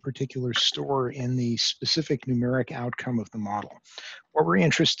put no particular store in the specific numeric outcome of the model. What we're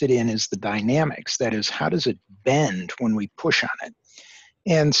interested in is the dynamics. That is, how does it bend when we push on it?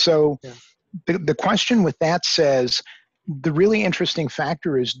 And so the question with that says, the really interesting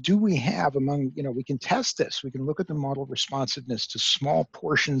factor is, do we have among, you know, we can test this. We can look at the model responsiveness to small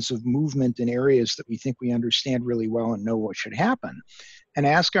portions of movement in areas that we think we understand really well and know what should happen, and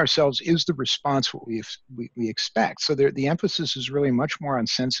ask ourselves, is the response what we expect? So the emphasis is really much more on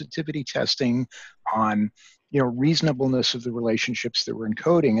sensitivity testing, on, you know, reasonableness of the relationships that we're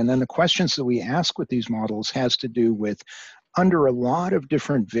encoding. And then the questions that we ask with these models has to do with, under a lot of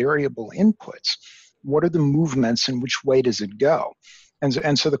different variable inputs, what are the movements and which way does it go?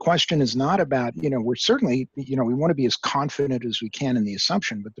 And so the question is not about, you know, we're certainly, you know, we want to be as confident as we can in the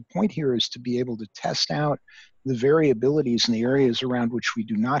assumption, but the point here is to be able to test out the variabilities in the areas around which we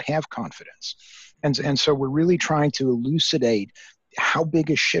do not have confidence. And so we're really trying to elucidate, how big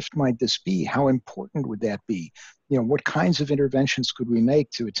a shift might this be? How important would that be? You know, what kinds of interventions could we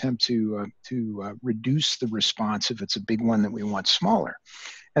make to attempt to reduce the response if it's a big one that we want smaller?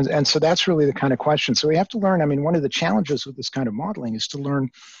 And so that's really the kind of question. So we have to learn, I mean, one of the challenges with this kind of modeling is to learn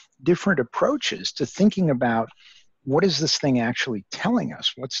different approaches to thinking about, what is this thing actually telling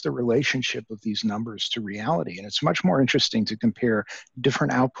us? What's the relationship of these numbers to reality? And it's much more interesting to compare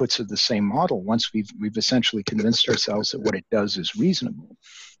different outputs of the same model once we've essentially convinced ourselves that what it does is reasonable,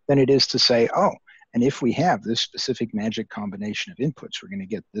 than it is to say, oh, and if we have this specific magic combination of inputs, we're going to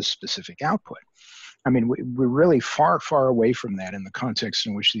get this specific output. I mean, we're really far, far away from that in the context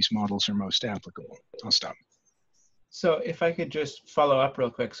in which these models are most applicable. I'll stop. So if I could just follow up real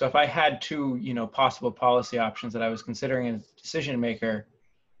quick. So if I had two, you know, possible policy options that I was considering as a decision maker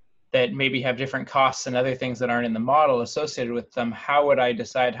that maybe have different costs and other things that aren't in the model associated with them, how would I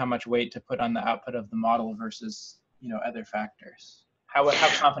decide how much weight to put on the output of the model versus, you know, other factors? How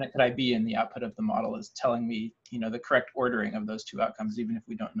confident could I be in the output of the model is telling me, you know, the correct ordering of those two outcomes, even if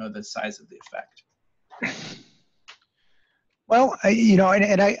we don't know the size of the effect? Well, you know,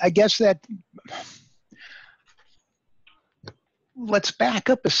 and I guess that, let's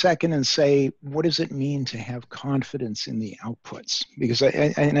back up a second and say, what does it mean to have confidence in the outputs? Because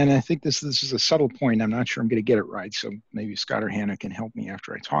I think this is a subtle point. I'm not sure I'm going to get it right. So maybe Scott or Hannah can help me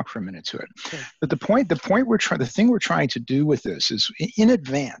after I talk for a minute to it. Sure. But the thing we're trying to do with this is, in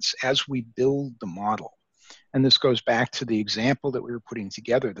advance, as we build the model, and this goes back to the example that we were putting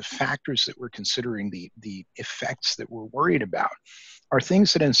together, the factors that we're considering, the effects that we're worried about, are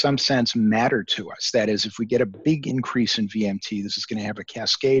things that in some sense matter to us. That is, if we get a big increase in VMT, this is going to have a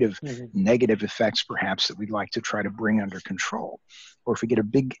cascade of negative effects perhaps that we'd like to try to bring under control. Or if we get a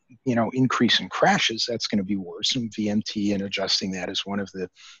big, you know, increase in crashes, that's going to be worse. And VMT and adjusting that is one of the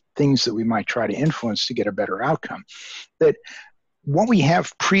things that we might try to influence to get a better outcome. That what we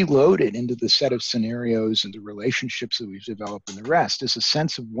have preloaded into the set of scenarios and the relationships that we've developed and the rest is a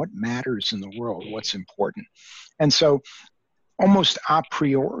sense of what matters in the world, what's important. And so almost a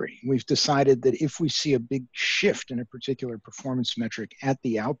priori, we've decided that if we see a big shift in a particular performance metric at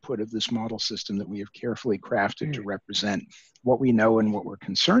the output of this model system that we have carefully crafted to represent what we know and what we're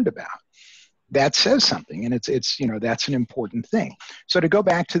concerned about, that says something, and it's you know, that's an important thing. So to go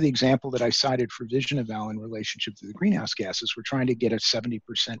back to the example that I cited for vision eval in relationship to the greenhouse gases, we're trying to get a 70%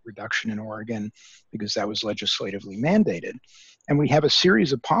 reduction in Oregon because that was legislatively mandated. And we have a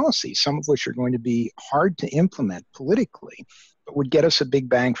series of policies, some of which are going to be hard to implement politically, but would get us a big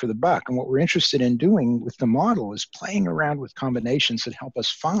bang for the buck. And what we're interested in doing with the model is playing around with combinations that help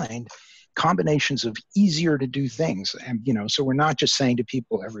us find combinations of easier to do things. And, so we're not just saying to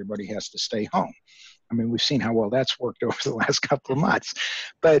people, everybody has to stay home. I mean, we've seen how well that's worked over the last couple of months.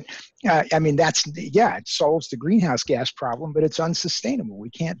 But I mean, it solves the greenhouse gas problem, but it's unsustainable. We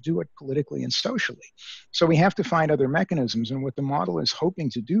can't do it politically and socially. So we have to find other mechanisms. And what the model is hoping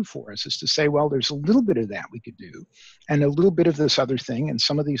to do for us is to say, well, there's a little bit of that we could do, and a little bit of this other thing, and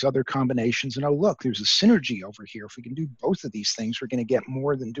some of these other combinations. And oh, look, there's a synergy over here. If we can do both of these things, we're going to get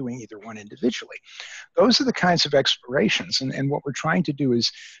more than doing either one individually. Those are the kinds of explorations. And what we're trying to do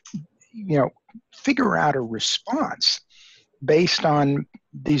is, figure out a response based on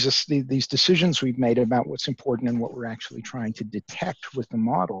these decisions we've made about what's important and what we're actually trying to detect with the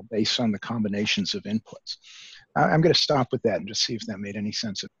model based on the combinations of inputs. I'm going to stop with that and just see if that made any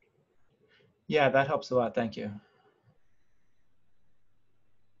sense. Yeah, that helps a lot. Thank you.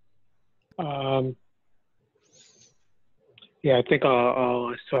 Yeah, I think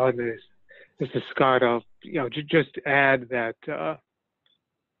I saw this. This is Scott. I'll just add that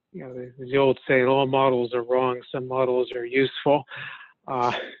the old saying, all models are wrong, some models are useful,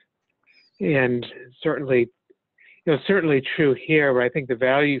 and certainly true here. But I think the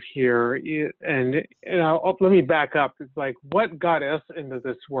value here is, and let me back up. It's like, what got us into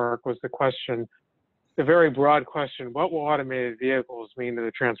this work was the question, the very broad question: what will automated vehicles mean to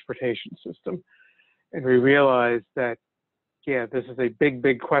the transportation system? And we realized that, yeah, this is a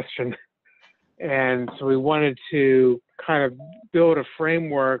big question. And so we wanted to kind of build a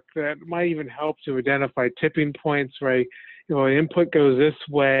framework that might even help to identify tipping points, right? An input goes this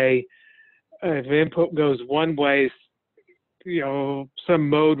way. If the input goes one way, some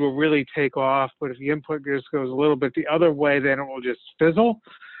mode will really take off. But if the input just goes a little bit the other way, then it will just fizzle.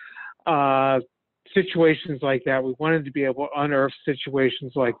 Situations like that, we wanted to be able to unearth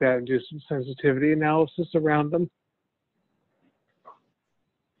situations like that and do some sensitivity analysis around them.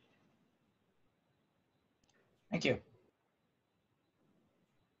 Thank you.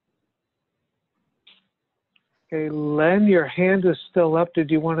 Okay, Len, your hand is still up.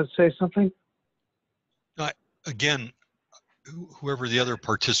 Did you want to say something? Again, whoever the other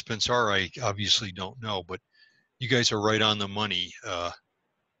participants are, I obviously don't know, but you guys are right on the money.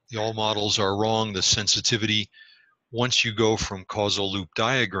 The all models are wrong. The sensitivity, once you go from causal loop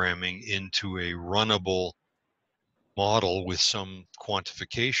diagramming into a runnable model with some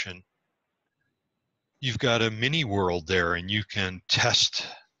quantification, you've got a mini world there, and you can test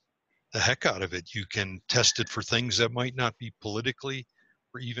the heck out of it. You can test it for things that might not be politically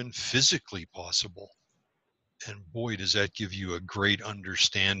or even physically possible. And boy, does that give you a great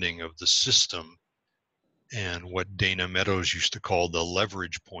understanding of the system and what Dana Meadows used to call the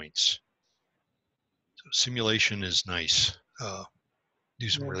leverage points. So simulation is nice. Do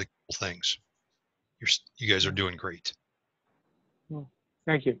some really cool things. You guys are doing great. Well,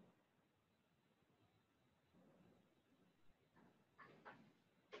 thank you.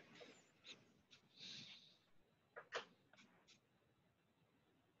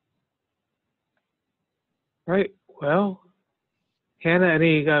 Right. Well, Hannah,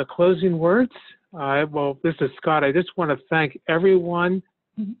 any closing words? Well, this is Scott. I just want to thank everyone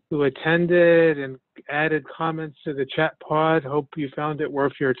who attended and added comments to the chat pod. Hope you found it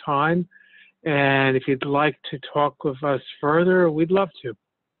worth your time. And if you'd like to talk with us further, we'd love to.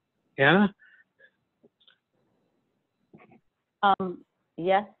 Hannah?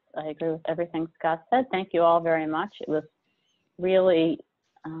 Yes, I agree with everything Scott said. Thank you all very much. It was really,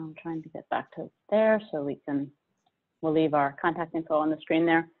 I'm trying to get back to there so we'll leave our contact info on the screen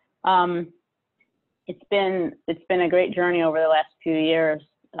there. It's been a great journey over the last few years,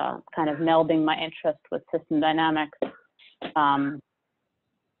 kind of melding my interest with system dynamics from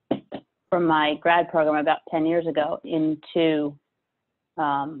my grad program about 10 years ago into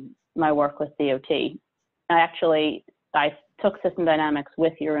my work with DOT. I took system dynamics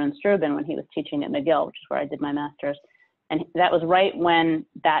with Jeroen Struben when he was teaching at McGill, which is where I did my master's. And that was right when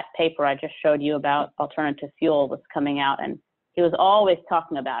that paper I just showed you about alternative fuel was coming out, and he was always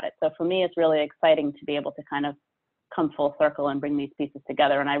talking about it. So for me, it's really exciting to be able to kind of come full circle and bring these pieces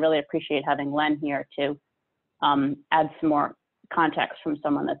together. And I really appreciate having Len here to add some more context from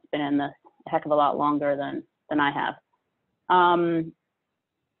someone that's been in this a heck of a lot longer than I have.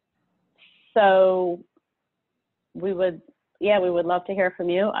 So we would love to hear from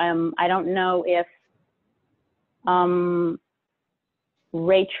you. I don't know if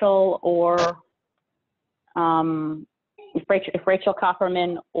Rachel or if Rachel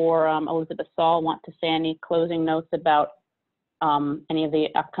Copperman or Elizabeth Saul want to say any closing notes about any of the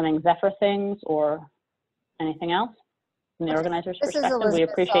upcoming Zephyr things or anything else. from the organizer's This is perspective. We Elizabeth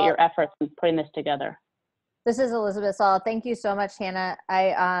appreciate Saul. your efforts in putting this together. This is Elizabeth Saul. Thank you so much, Hannah.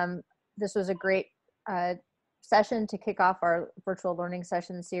 This was a great session to kick off our virtual learning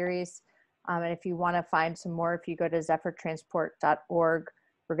session series. And if you want to find some more, if you go to zephyrtransport.org,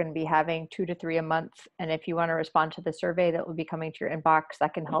 we're going to be having 2 to 3 a month. And if you want to respond to the survey that will be coming to your inbox,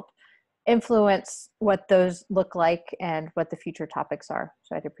 that can help influence what those look like and what the future topics are.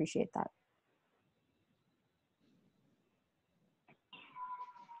 So I'd appreciate that.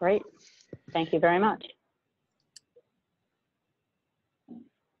 Great. Thank you very much.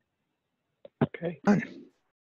 Okay. Done.